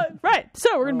 Right.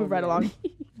 So we're gonna move right man. along.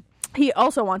 He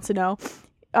also wants to know,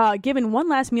 given one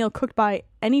last meal cooked by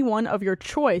anyone of your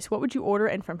choice, what would you order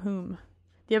and from whom?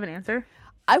 Do you have an answer?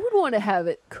 I would want to have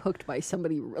it cooked by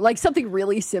somebody, like something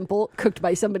really simple, cooked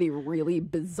by somebody really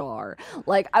bizarre.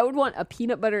 Like, I would want a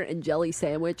peanut butter and jelly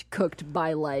sandwich cooked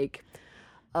by, like,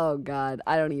 oh, God,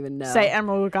 I don't even know. Say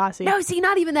Emerald Lagasse. No, see,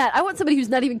 not even that. I want somebody who's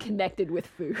not even connected with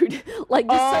food. Like,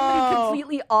 just somebody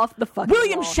completely off the fucking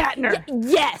William wall. Shatner.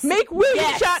 Yes! Make William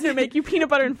Yes! Shatner make you peanut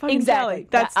butter and fucking Exactly. jelly.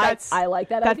 That's I like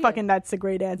that That idea. fucking that's a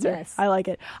great answer. Yes. I like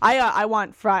it. I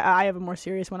want I have a more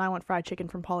serious one. I want fried chicken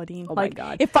from Paula Deen. Oh, like, my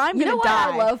God. If I'm You gonna know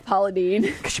die, why I love Paula Deen?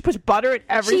 because she puts butter in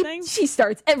everything. She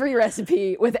starts every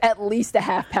recipe with at least a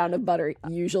half pound of butter,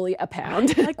 usually a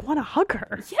pound. I like want to hug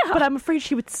her. Yeah. But I'm afraid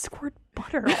she would squirt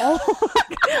butter all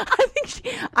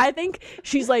I think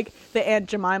she's like the Aunt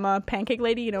Jemima pancake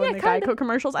lady, you know, in the kinda. Geico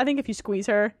commercials. I think if you squeeze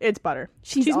her, it's butter.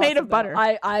 She's awesome, made of though. butter.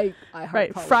 I heart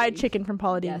Right. Paula Fried Deen. chicken from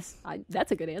Paula Deen. Yes,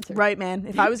 that's a good answer. Right, man.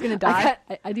 If I was going to die.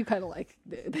 I do kind of like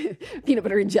the peanut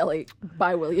butter and jelly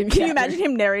by William Can you Shatner. imagine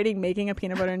him narrating making a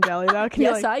peanut butter and jelly, though? Can you,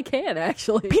 Yes, like, I can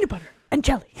actually. peanut butter and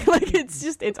jelly. Like,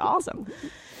 it's awesome.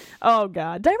 Oh,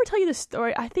 God. Did I ever tell you this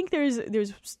story? I think there's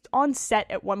on set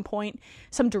at one point,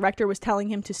 some director was telling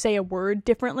him to say a word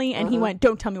differently, and he went,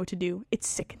 "Don't tell me what to do. It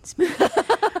sickens me."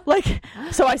 Like,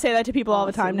 so I say that to people all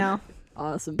the time now.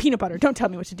 Awesome. Peanut butter. Don't tell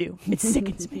me what to do. It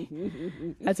sickens me.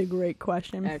 That's a great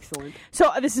question. Excellent.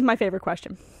 So this is my favorite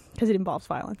question because it involves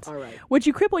violence. All right. Would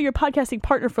you cripple your podcasting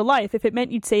partner for life if it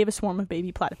meant you'd save a swarm of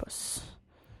baby platypus?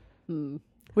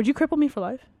 Would you cripple me for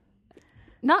life?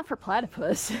 Not for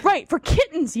platypus. Right, for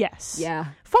kittens, yes. Yeah.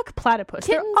 Fuck platypus.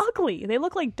 Kittens- They're ugly. They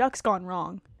look like ducks gone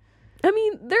wrong. I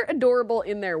mean, they're adorable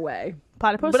in their way.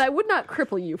 Platypus? But I would not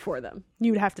cripple you for them.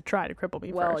 You would have to try to cripple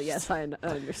me Well, first. yes, I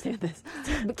understand this.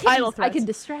 But Idle kittens, I threats. can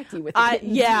distract you with the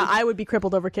kittens. Yeah, I would be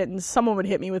crippled over kittens. Someone would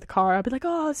hit me with a car. I'd be like,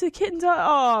 oh, it's the kittens.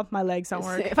 Oh, my legs don't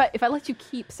work. If I let you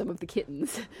keep some of the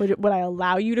kittens. Would I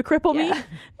allow you to cripple me? Yeah.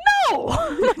 No!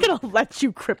 I'm not going to let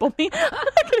you cripple me. I'm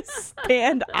not going to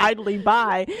stand idly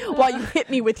by while you hit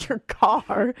me with your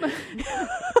car.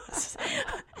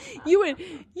 You would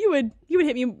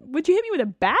hit me. Would you hit me with a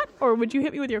bat or would you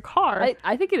hit me with your car?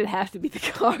 I think it'd have to be the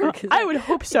car. 'Cause I would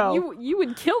hope so. You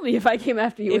would kill me if I came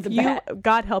after you If with a you, bat.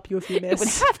 God help you if you It would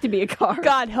miss. have to be a car.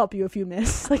 God help you if you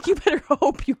miss. Like, you better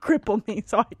hope you cripple me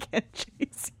so I can't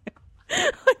chase you.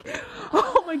 Like,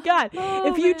 oh my God.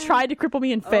 If you tried to cripple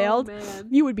me and failed, man.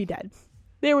 you would be dead.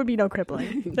 There would be no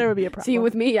crippling. There would be a problem. See,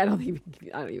 with me, I don't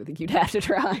even think you'd have to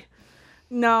try.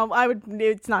 No, I would.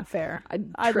 It's not fair. I'd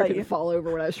I'd trip let and you. fall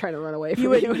over when I was trying to run away from You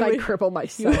would- you, and you I'd would- cripple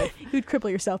myself. You'd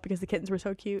cripple yourself because the kittens were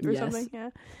so cute or Yes. something. Yeah.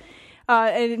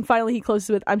 And then finally, he closes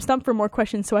with, "I'm stumped for more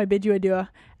questions, so I bid you adieu.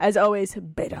 As always,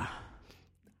 Beta."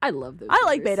 I love those. I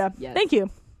like letters. Beta. Yes. Thank you.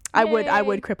 I would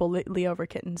Yay. cripple Leo over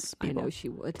kittens. I People. know she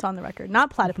would. It's on the record. Not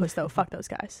platypus though. Fuck those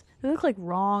guys. They look like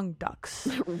wrong ducks.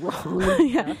 Wrong.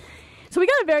 Yeah. So we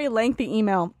got a very lengthy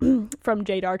email from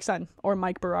Jay Darkson or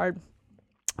Mike Berard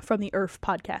from the Earth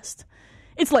podcast.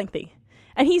 It's lengthy.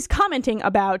 And he's commenting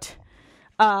about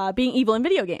being evil in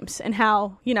video games and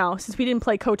how, you know, since we didn't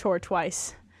play KOTOR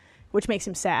twice, which makes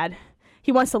him sad,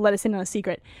 he wants to let us in on a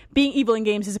secret. Being evil in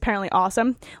games is apparently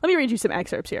awesome. Let me read you some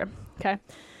excerpts here, okay?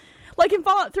 Like in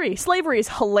Fallout 3, slavery is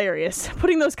hilarious.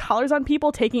 Putting those collars on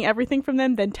people, taking everything from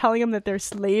them, then telling them that they're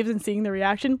slaves and seeing the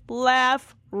reaction,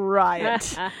 laugh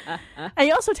riot. And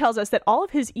he also tells us that all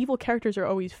of his evil characters are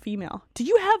always female. Do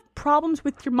you have problems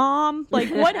with your mom? Like,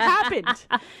 what happened?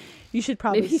 You should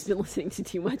probably... Maybe he's been listening to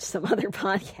too much some other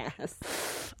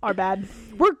podcasts. Are bad.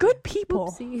 We're good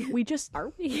people. Oopsie. We just...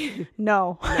 Are we?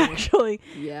 No, actually.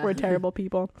 Yeah. We're terrible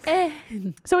people.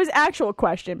 So his actual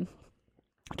question...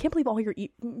 I can't believe all your...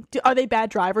 Are they bad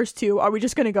drivers, too? Are we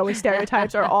just going to go with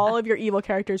stereotypes? Are all of your evil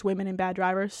characters women and bad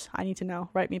drivers? I need to know.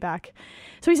 Write me back.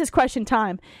 So he says, question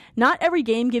time. Not every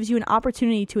game gives you an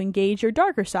opportunity to engage your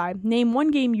darker side. Name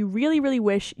one game you really, really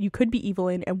wish you could be evil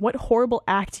in and what horrible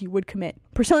acts you would commit.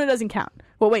 Persona doesn't count.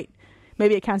 Well, wait.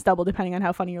 Maybe it counts double depending on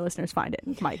how funny your listeners find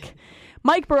it. Mike.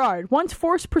 Mike Berard once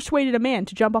persuaded a man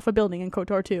to jump off a building in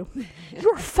KOTOR 2.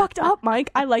 You're fucked up,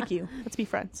 Mike. I like you. Let's be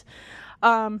friends.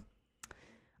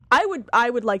 I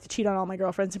would like to cheat on all my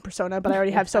girlfriends in Persona, but I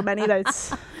already have so many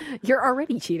that You're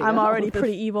already cheating. I'm on all already of them.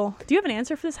 pretty evil. Do you have an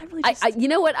answer for this? I really just... You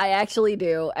know what? I actually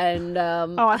do, and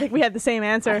Oh, I think we had the same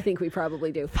answer. I think we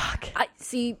probably do. Fuck. I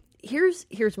see.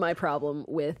 Here's my problem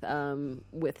with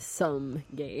some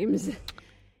games.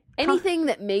 Anything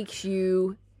that makes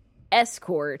you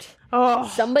escort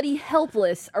somebody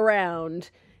helpless around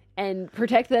and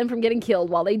protect them from getting killed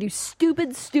while they do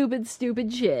stupid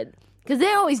shit. Because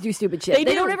they always do stupid shit.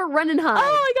 They don't ever run and hide. Oh,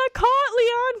 I got caught,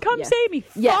 Leon. Come save me.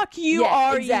 Fuck you,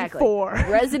 RE4.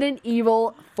 Resident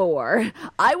Evil 4.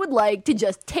 I would like to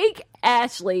just take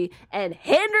Ashley and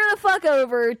hand her the fuck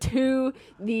over to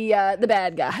the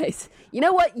bad guys. You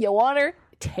know what? You want her?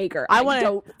 Take her. I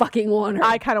don't fucking want her.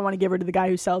 I kind of want to give her to the guy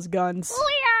who sells guns.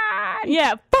 Leon!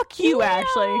 Yeah, fuck you, Leon!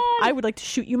 Ashley. I would like to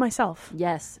shoot you myself.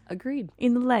 Yes, agreed.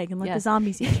 In the leg and let the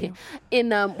zombies eat you. In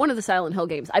one of the Silent Hill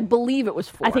games, I believe it was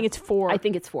 4. I think it's 4. I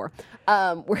think it's 4.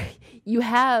 Where you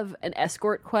have an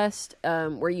escort quest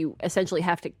where you essentially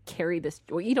have to carry this.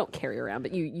 Well, you don't carry her around,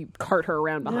 but you cart her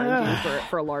around behind you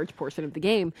for a large portion of the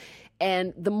game.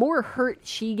 And the more hurt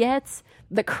she gets,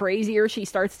 the crazier she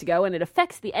starts to go, and it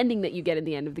affects the ending that you get at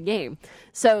the end of the game.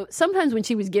 So sometimes when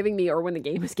she was giving me, or when the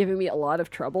game was giving me a lot of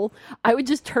trouble, I would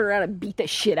just turn around and beat the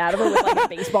shit out of her with like a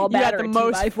baseball bat or a 2x4. You had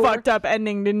the most fucked up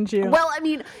ending, didn't you? Well, I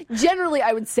mean, generally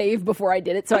I would save before I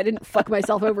did it, so I didn't fuck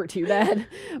myself over too bad.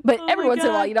 But every once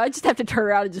in a while, I just have to turn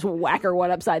around and just whack her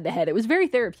one upside the head. It was very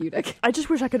therapeutic. I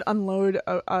just wish I could unload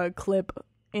a clip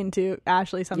into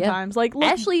Ashley sometimes. Like, look,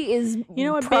 Ashley is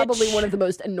probably bitch. one of the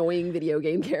most annoying video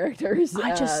game characters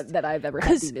that I've ever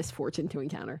had the misfortune to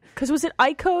encounter. Because was it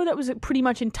Ico that was pretty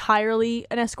much entirely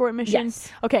an escort mission? Yes.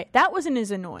 Okay, that wasn't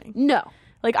as annoying. No.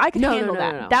 Like, I could handle no,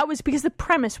 that. no. That was because the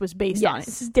premise was based on it.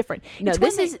 This is different. No,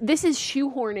 this is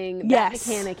shoehorning that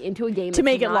mechanic into a game to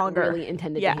make it not longer. really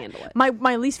intended to handle it.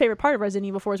 My least favorite part of Resident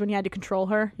Evil 4 is when you had to control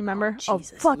her. Remember?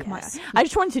 Jesus, my! I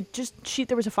just wanted to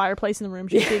there was a fireplace in the room.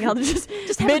 She was being able to just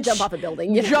have her jump off a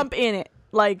building. Jump in it.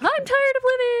 Like, I'm tired of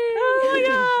living. Oh my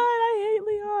god, I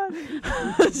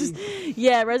hate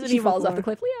Leon. Resident Evil falls 4. off the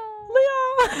cliff.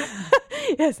 Leon.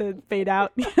 Yes, and fade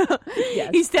out. Yes.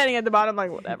 He's standing at the bottom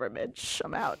like, whatever, bitch,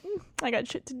 I'm out. I got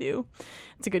shit to do.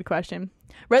 It's a good question.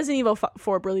 Resident Evil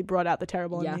 4 really brought out the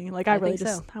terrible in me. Like, I really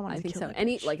just, I wanted to kill that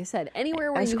bitch. Like I said,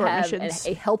 anywhere where Escort you have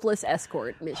a helpless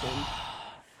escort mission.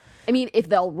 I mean, if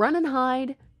they'll run and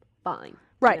hide, fine.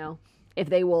 Right. You know? If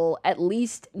they will at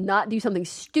least not do something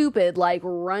stupid like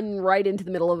run right into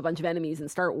the middle of a bunch of enemies and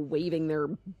start waving their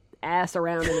ass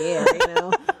around in the air, you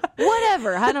know?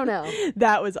 Whatever, I don't know.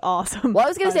 That was awesome. Well, I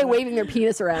was going to say waving their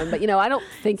penis around, but, I don't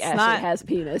think Ashley has a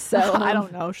penis, so... I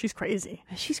don't know. She's crazy.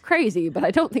 She's crazy, but I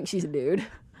don't think she's a dude.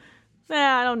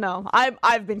 I don't know.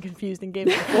 I've been confused in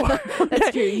games before.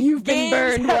 That's true. You've been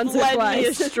burned once or led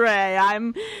twice. Me astray.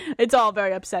 It's all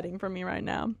very upsetting for me right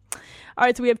now. All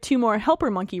right, so we have 2 more. Helper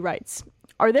Monkey writes,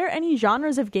 are there any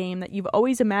genres of game that you've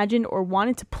always imagined or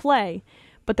wanted to play,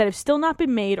 but that have still not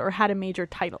been made or had a major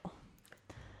title?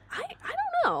 I don't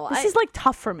know. This is like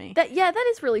tough for me. That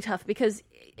is really tough because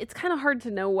it's kind of hard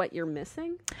to know what you're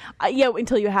missing.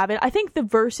 Until you have it. I think the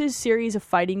Versus series of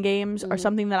fighting games are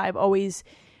something that I've always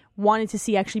wanted to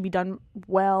see actually be done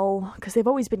well, because they've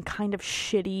always been kind of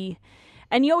shitty.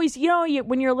 And you always,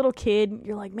 when you're a little kid,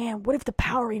 you're like, man, what if the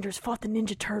Power Rangers fought the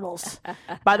Ninja Turtles?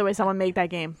 By the way, someone make that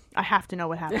game. I have to know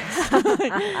what happens.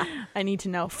 I need to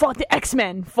know. Fought the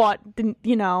X-Men. Fought the,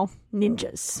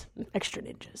 ninjas. Extra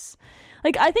ninjas.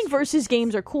 Like, I think Versus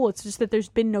games are cool. It's just that there's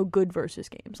been no good Versus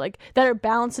games. Like, that are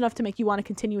balanced enough to make you want to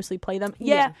continuously play them.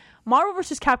 Yeah. Marvel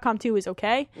vs. Capcom 2 is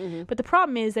okay. Mm-hmm. But the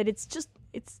problem is that it's just,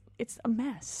 it's a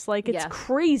mess. Like, it's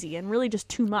crazy and really just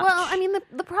too much. Well, I mean,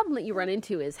 the problem that you run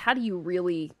into is how do you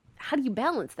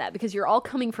balance that? Because you're all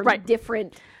coming from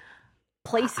different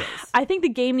places. I think the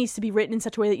game needs to be written in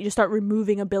such a way that you just start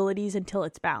removing abilities until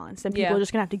it's balanced. And people are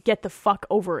just going to have to get the fuck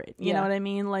over it. You know what I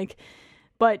mean? Like,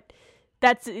 but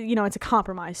that's, it's a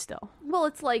compromise still. Well,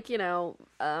 it's like,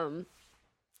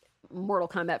 Mortal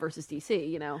Kombat versus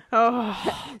DC,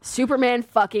 Superman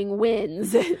fucking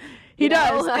wins. He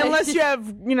does, unless you have,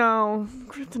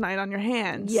 kryptonite on your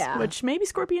hands. Yeah. Which maybe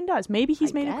Scorpion does. Maybe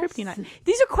he's made of kryptonite.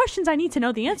 These are questions I need to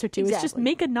know the answer to. Exactly. It's just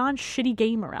make a non-shitty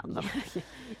game around them.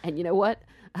 And you know what?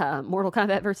 Mortal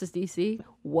Kombat versus DC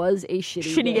was a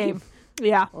shitty game.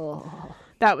 Yeah. Oh.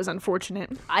 That was unfortunate.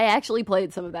 I actually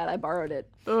played some of that. I borrowed it.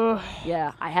 Ugh.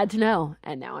 Yeah, I had to know,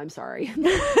 and now I'm sorry.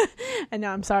 And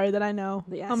now I'm sorry that I know.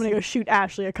 Yes. I'm going to go shoot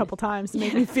Ashley a couple times to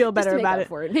make me feel better about it.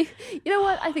 For it. You know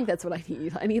what? I think that's what I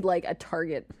need. I need like a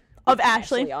target Of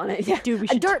Ashley on it. Yeah. Dude, we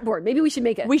a should dartboard. Maybe we should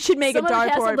make a Summer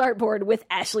Castle dartboard. dartboard with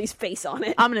Ashley's face on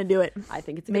it. I'm gonna do it. I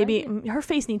think it's a Maybe good idea. her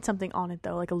face needs something on it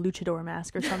though, like a luchador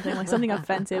mask or something, like something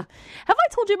offensive. Have I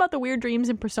told you about the weird dreams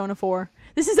in Persona 4?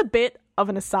 This is a bit of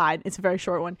an aside. It's a very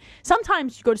short one.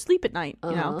 Sometimes you go to sleep at night,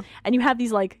 you know, and you have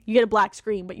these like, you get a black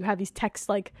screen, but you have these texts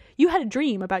like, you had a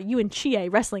dream about you and Chie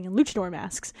wrestling in luchador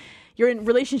masks. Your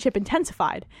relationship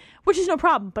intensified, which is no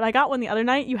problem. But I got one the other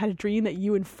night. You had a dream that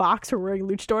you and Fox were wearing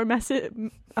luchador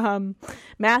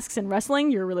masks and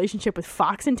wrestling. Your relationship with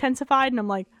Fox intensified, and I'm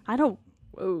like, I don't.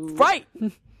 Whoa. Right.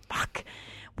 Fuck.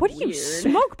 What do you Weird.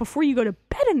 smoke before you go to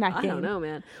bed in that I game? don't know,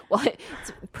 man. Well,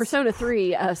 it's Persona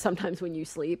 3, sometimes when you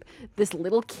sleep, this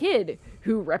little kid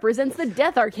who represents the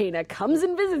Death Arcana comes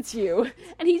and visits you,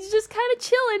 and he's just kind of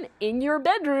chilling in your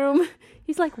bedroom.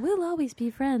 He's like, we'll always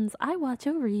be friends. I watch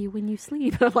over you when you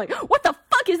sleep. And I'm like, what the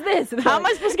fuck is this? And How they're am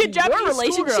I supposed to get your Japanese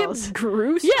relationship schoolgirls?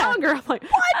 grew stronger. I'm like,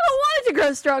 what? I don't want it to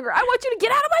grow stronger. I want you to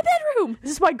get out of my bedroom.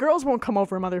 This is why girls won't come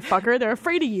over, motherfucker. They're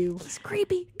afraid of you. It's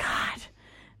creepy. God.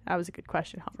 That was a good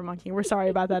question, Hopper Monkey. We're sorry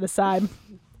about that aside.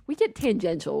 We get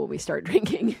tangential when we start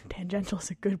drinking. Tangential is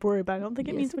a good word, but I don't think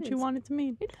it Yes, means it what you is. want it to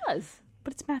mean. It does.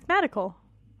 But it's mathematical.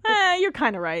 You're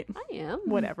kind of right. I am.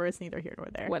 Whatever. It's neither here nor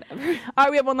there. Whatever. All right,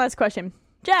 we have one last question.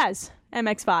 Jazz,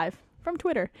 MX5, from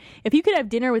Twitter. If you could have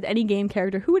dinner with any game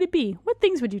character, who would it be? What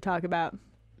things would you talk about?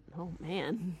 Oh,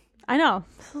 man. I know.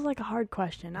 This is like a hard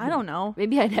question. I don't know.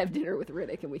 Maybe I'd have dinner with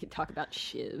Riddick and we could talk about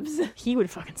shivs. He would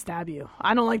fucking stab you.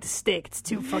 I don't like the steak. It's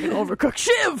too fucking overcooked.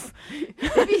 Shiv!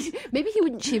 Maybe he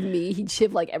wouldn't shiv me. He'd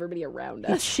shiv like everybody around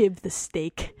He'd us. shiv the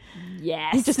steak.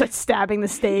 Yes. He just starts stabbing the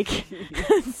steak.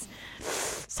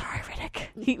 Sorry, Riddick.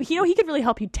 He could really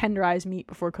help you tenderize meat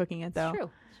before cooking it, though. It's true.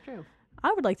 It's true.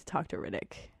 I would like to talk to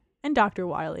Riddick and Dr.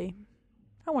 Wily.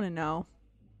 I want to know.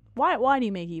 Why do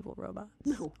you make evil robots?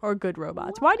 No. Or good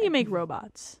robots? Why do you make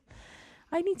robots?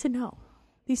 I need to know.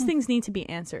 These things need to be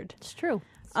answered. It's true.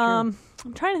 I'm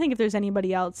trying to think if there's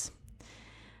anybody else.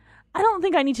 I don't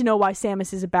think I need to know why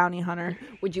Samus is a bounty hunter.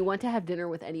 Would you want to have dinner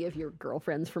with any of your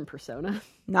girlfriends from Persona?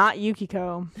 Not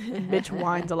Yukiko. Bitch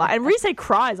whines a lot. And Rise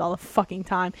cries all the fucking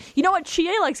time. You know what?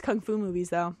 Chie likes kung fu movies,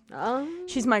 though.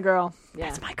 She's my girl. Yeah.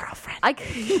 That's my girlfriend. I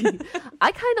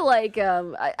kind of like.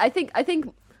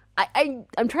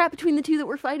 I'm trapped between the two that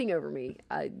were fighting over me.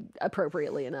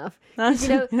 Appropriately enough, 'cause,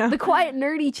 Yeah. the quiet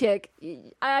nerdy chick,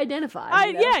 I identify.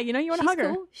 You want to She's hug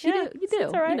her. cool. Yeah, You do.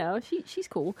 it's all right. You know, she's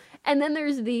cool. And then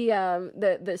there's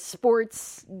the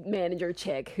sports manager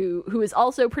chick who is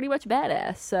also pretty much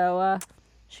badass. So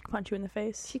She can punch you in the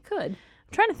face. she could.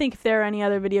 I'm trying to think if there are any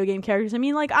other video game characters. I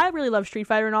mean, like, I really love Street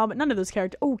Fighter and all, but none of those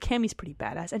characters. Oh, Cammy's pretty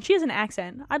badass. And she has an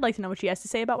accent. I'd like to know what she has to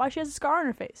say about why she has a scar on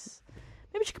her face.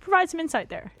 Maybe she could provide some insight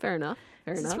there. Fair enough.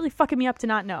 It's really fucking me up to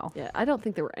not know. Yeah, I don't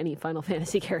think there were any Final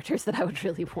Fantasy characters that I would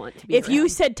really want to be If you around.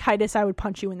 said Titus, I would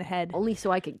punch you in the head. Only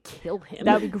so I could kill him.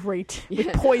 That would be great.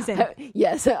 With poison.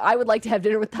 Yes, I would like to have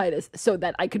dinner with Titus so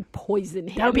that I could poison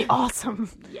him. That would be awesome.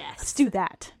 Let's Yes. do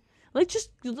that. Let's just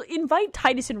invite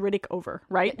Titus and Riddick over,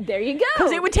 right? There you go.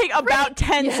 Because it would take about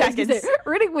 10 Yeah, I was gonna seconds. say,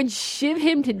 Riddick would shiv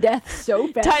him to death so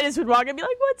fast. Titus would walk in and be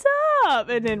like, "What's up?"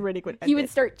 And then Riddick would end He would it.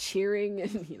 start cheering, and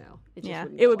it just Yeah,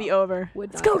 wouldn't it go would be well. over.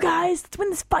 Would Let's not go, go well. guys. Let's win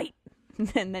this fight.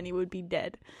 And then he would be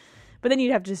dead. But then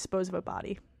you'd have to dispose of a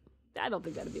body. I don't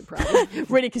think that'd be a problem.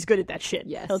 Riddick is good at that shit.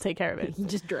 Yes. He'll take care of it. He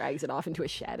just drags it off into a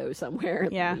shadow somewhere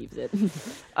and Yeah. leaves it.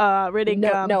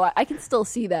 Riddick. No, I can still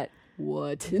see that.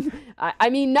 What? I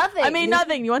mean nothing. I mean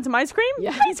nothing. You want some ice cream?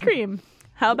 Yeah. Ice cream.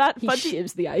 How about He Fudgy?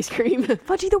 shivs the ice cream.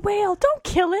 Fudgy the whale. Don't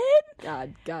kill it.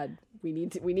 God, we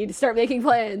need to start making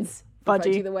plans. for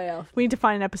Fudgy. the whale. We need to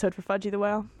find an episode for Fudgy the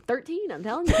whale. 13, I'm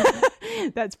telling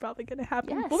you. That's probably going to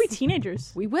happen. Yes. We'll be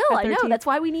teenagers. We will, At I know. 13. That's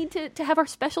why we need to have our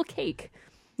special cake.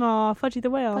 Aw, Fudgy the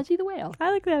whale. Fudgy the whale.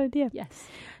 I like that idea. Yes.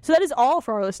 So that is all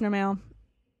for our listener mail.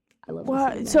 I love Well,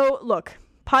 listening to so look,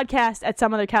 podcast at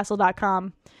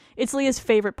someothercastle.com. It's Leah's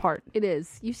favorite part. that. It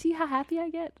is. You see how happy I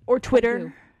get? Or I Twitter.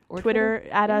 do. Or Twitter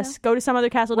at Yeah. us. Go to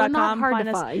someothercastle.com. We're not hard find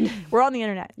to us. find. We're on the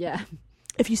internet. Yeah.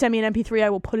 If you send me an MP3, I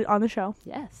will put it on the show.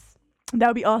 Yes. That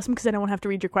would be awesome because then I won't have to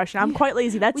read your question. I'm quite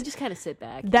lazy. We That's just kind of sit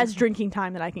back. that's drinking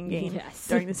time that I can gain Yes.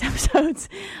 during these episodes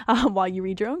while you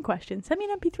read your own questions. Send me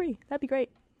an MP3. That'd be great.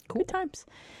 Cool. Good times.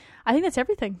 I think that's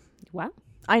everything. Wow.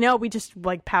 I know we just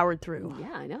like powered through.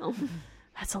 Yeah, I know.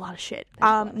 That's a lot of shit. That's a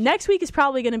lot of Next week is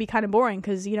probably going to be kind of boring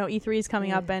because, E3 is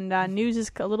coming up and news is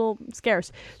a little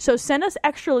scarce. So send us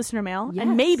extra listener mail Yes.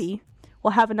 and maybe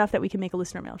we'll have enough that we can make a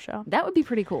listener mail show. That would be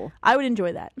pretty cool. I would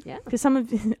enjoy that. Yeah. Because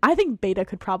I think Beta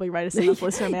could probably write us enough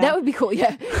listener mail. That would be cool,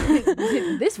 yeah.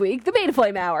 This week, the Beta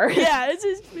Flame Hour. Yeah, it's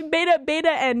just Beta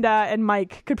and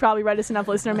Mike could probably write us enough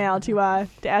listener mail to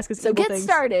ask us So evil get things.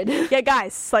 started. Yeah,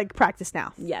 guys, like, practice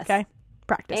now. Yes. Okay?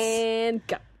 Practice. And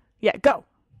go. Yeah, go.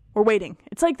 We're waiting.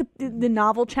 It's like the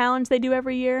novel challenge they do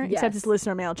every year, except Yes. it's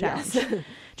listener mail challenge. Yes.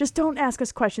 Just don't ask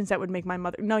us questions that would make my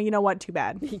mother. No, you know what? Too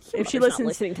bad. If she Not listens,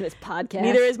 listening to this podcast.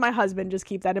 neither is my husband. Just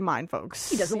keep that in mind,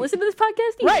 folks. He doesn't listen to this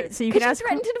podcast either. Right, so you can 'Cause ask- you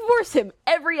threatened to divorce him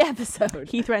every episode.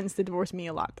 He threatens to divorce me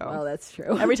a lot, though. Well, that's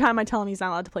true. Every time I tell him he's not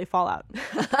allowed to play Fallout,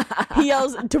 he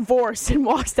yells divorce and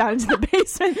walks down into the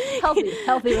basement.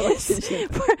 healthy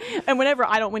relationship. And whenever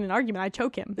I don't win an argument, I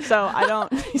choke him. So I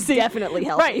don't. You see, Definitely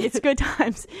healthy. Right, it's good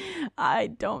times. I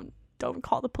don't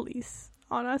call the police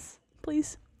on us,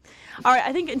 please. All right,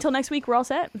 I think until next week we're all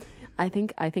set. I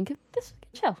think this is a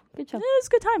good show. Good show. It was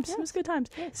good times. It was good times.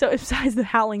 So besides the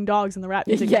howling dogs and the rap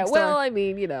music, Yeah, next well, door, I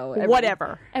mean,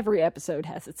 whatever. Every episode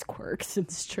has its quirks.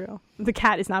 It's true. The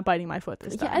cat is not biting my foot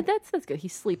this time. Yeah, that's good.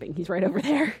 He's sleeping. He's right over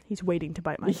there. He's waiting to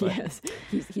bite my foot. Yes,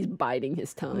 he's biting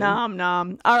his tongue. Nom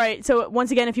nom. All right. So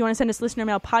once again, if you want to send us listener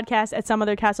mail, podcast at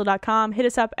someothercastle.com. Hit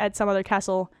us up at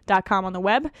someothercastle.com on the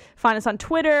web. Find us on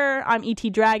Twitter. I'm ET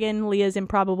Dragon. Leah's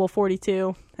Improbable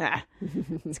 42.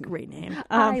 It's a great name.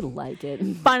 I like it.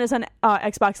 Find us on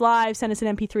Xbox Live. Send us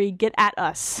an MP3. Get at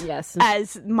us. Yes.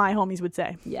 As my homies would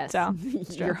say. Yes. So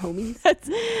Your homies.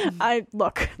 I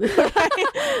look.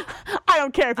 I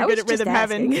don't care if you're good at Rhythm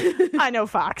Heaven. I know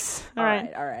Fox. All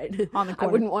right. All right. On the I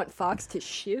corner. wouldn't want Fox to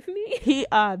shiv me. He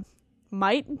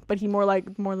might, but he more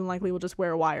than likely will just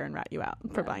wear a wire and rat you out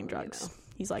for buying drugs.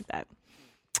 He's like that.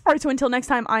 All right, so until next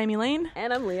time, I am Elaine.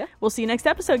 And I'm Leah. We'll see you next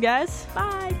episode, guys.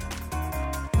 Bye.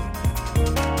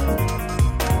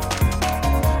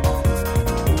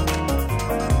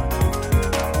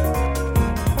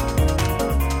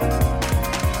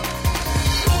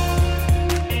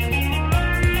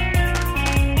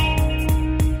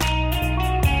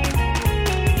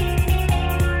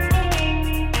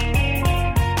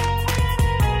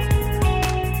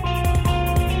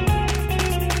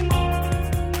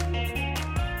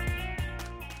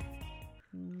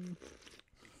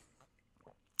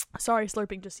 Sorry,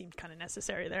 slurping just seemed kind of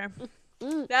necessary there.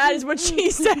 That is what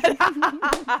she said.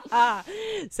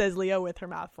 Says Leo with her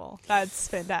mouth full. That's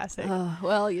fantastic.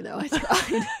 Well, I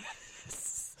tried.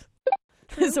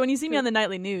 So when you see me on the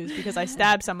nightly news because I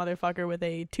stabbed some motherfucker with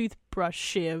a toothbrush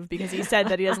shiv because he said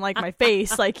that he doesn't like my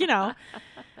face, I thought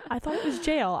it was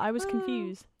jail. I was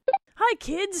confused. Hi,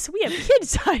 kids. We have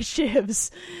kid-sized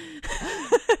shivs.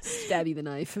 Stabby the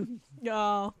knife.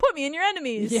 Oh, put me in your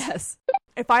enemies. Yes.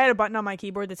 If I had a button on my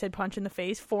keyboard that said punch in the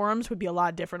face, forums would be a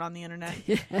lot different on the internet.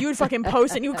 You would fucking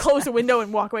post and you would close the window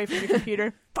and walk away from your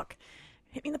computer. Fuck.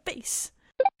 Hit me in the face.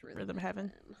 Rhythm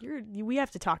Heaven. We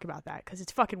have to talk about that because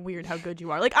it's fucking weird how good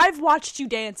you are. Like, I've watched you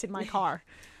dance in my car.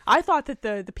 I thought that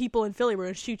the people in Philly were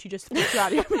going to shoot you just to put you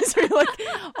out of your misery. Like,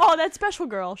 oh, that special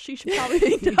girl. She should probably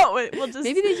be... No, we'll just...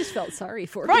 Maybe they just felt sorry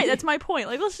for Right, me. that's my point.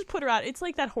 Like, let's just put her out. It's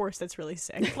like that horse that's really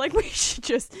sick. Like, we should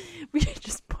just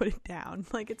put it down.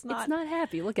 Like, it's not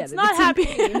happy. Look at it's it. not It's in happy.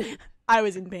 pain. I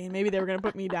was in pain. Maybe they were going to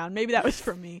put me down. Maybe that was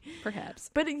from me. Perhaps.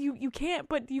 But you can't,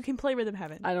 but you can play Rhythm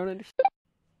Heaven. I don't understand.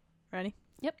 Ready?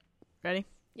 Yep. Ready?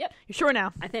 Yep. You sure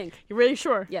now? I think. You really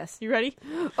sure? Yes. You ready?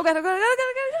 Oh God! Get out!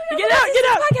 Get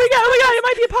out! Oh my god! It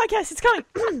might be a podcast. It's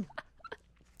coming.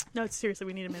 No, seriously,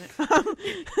 we need a minute.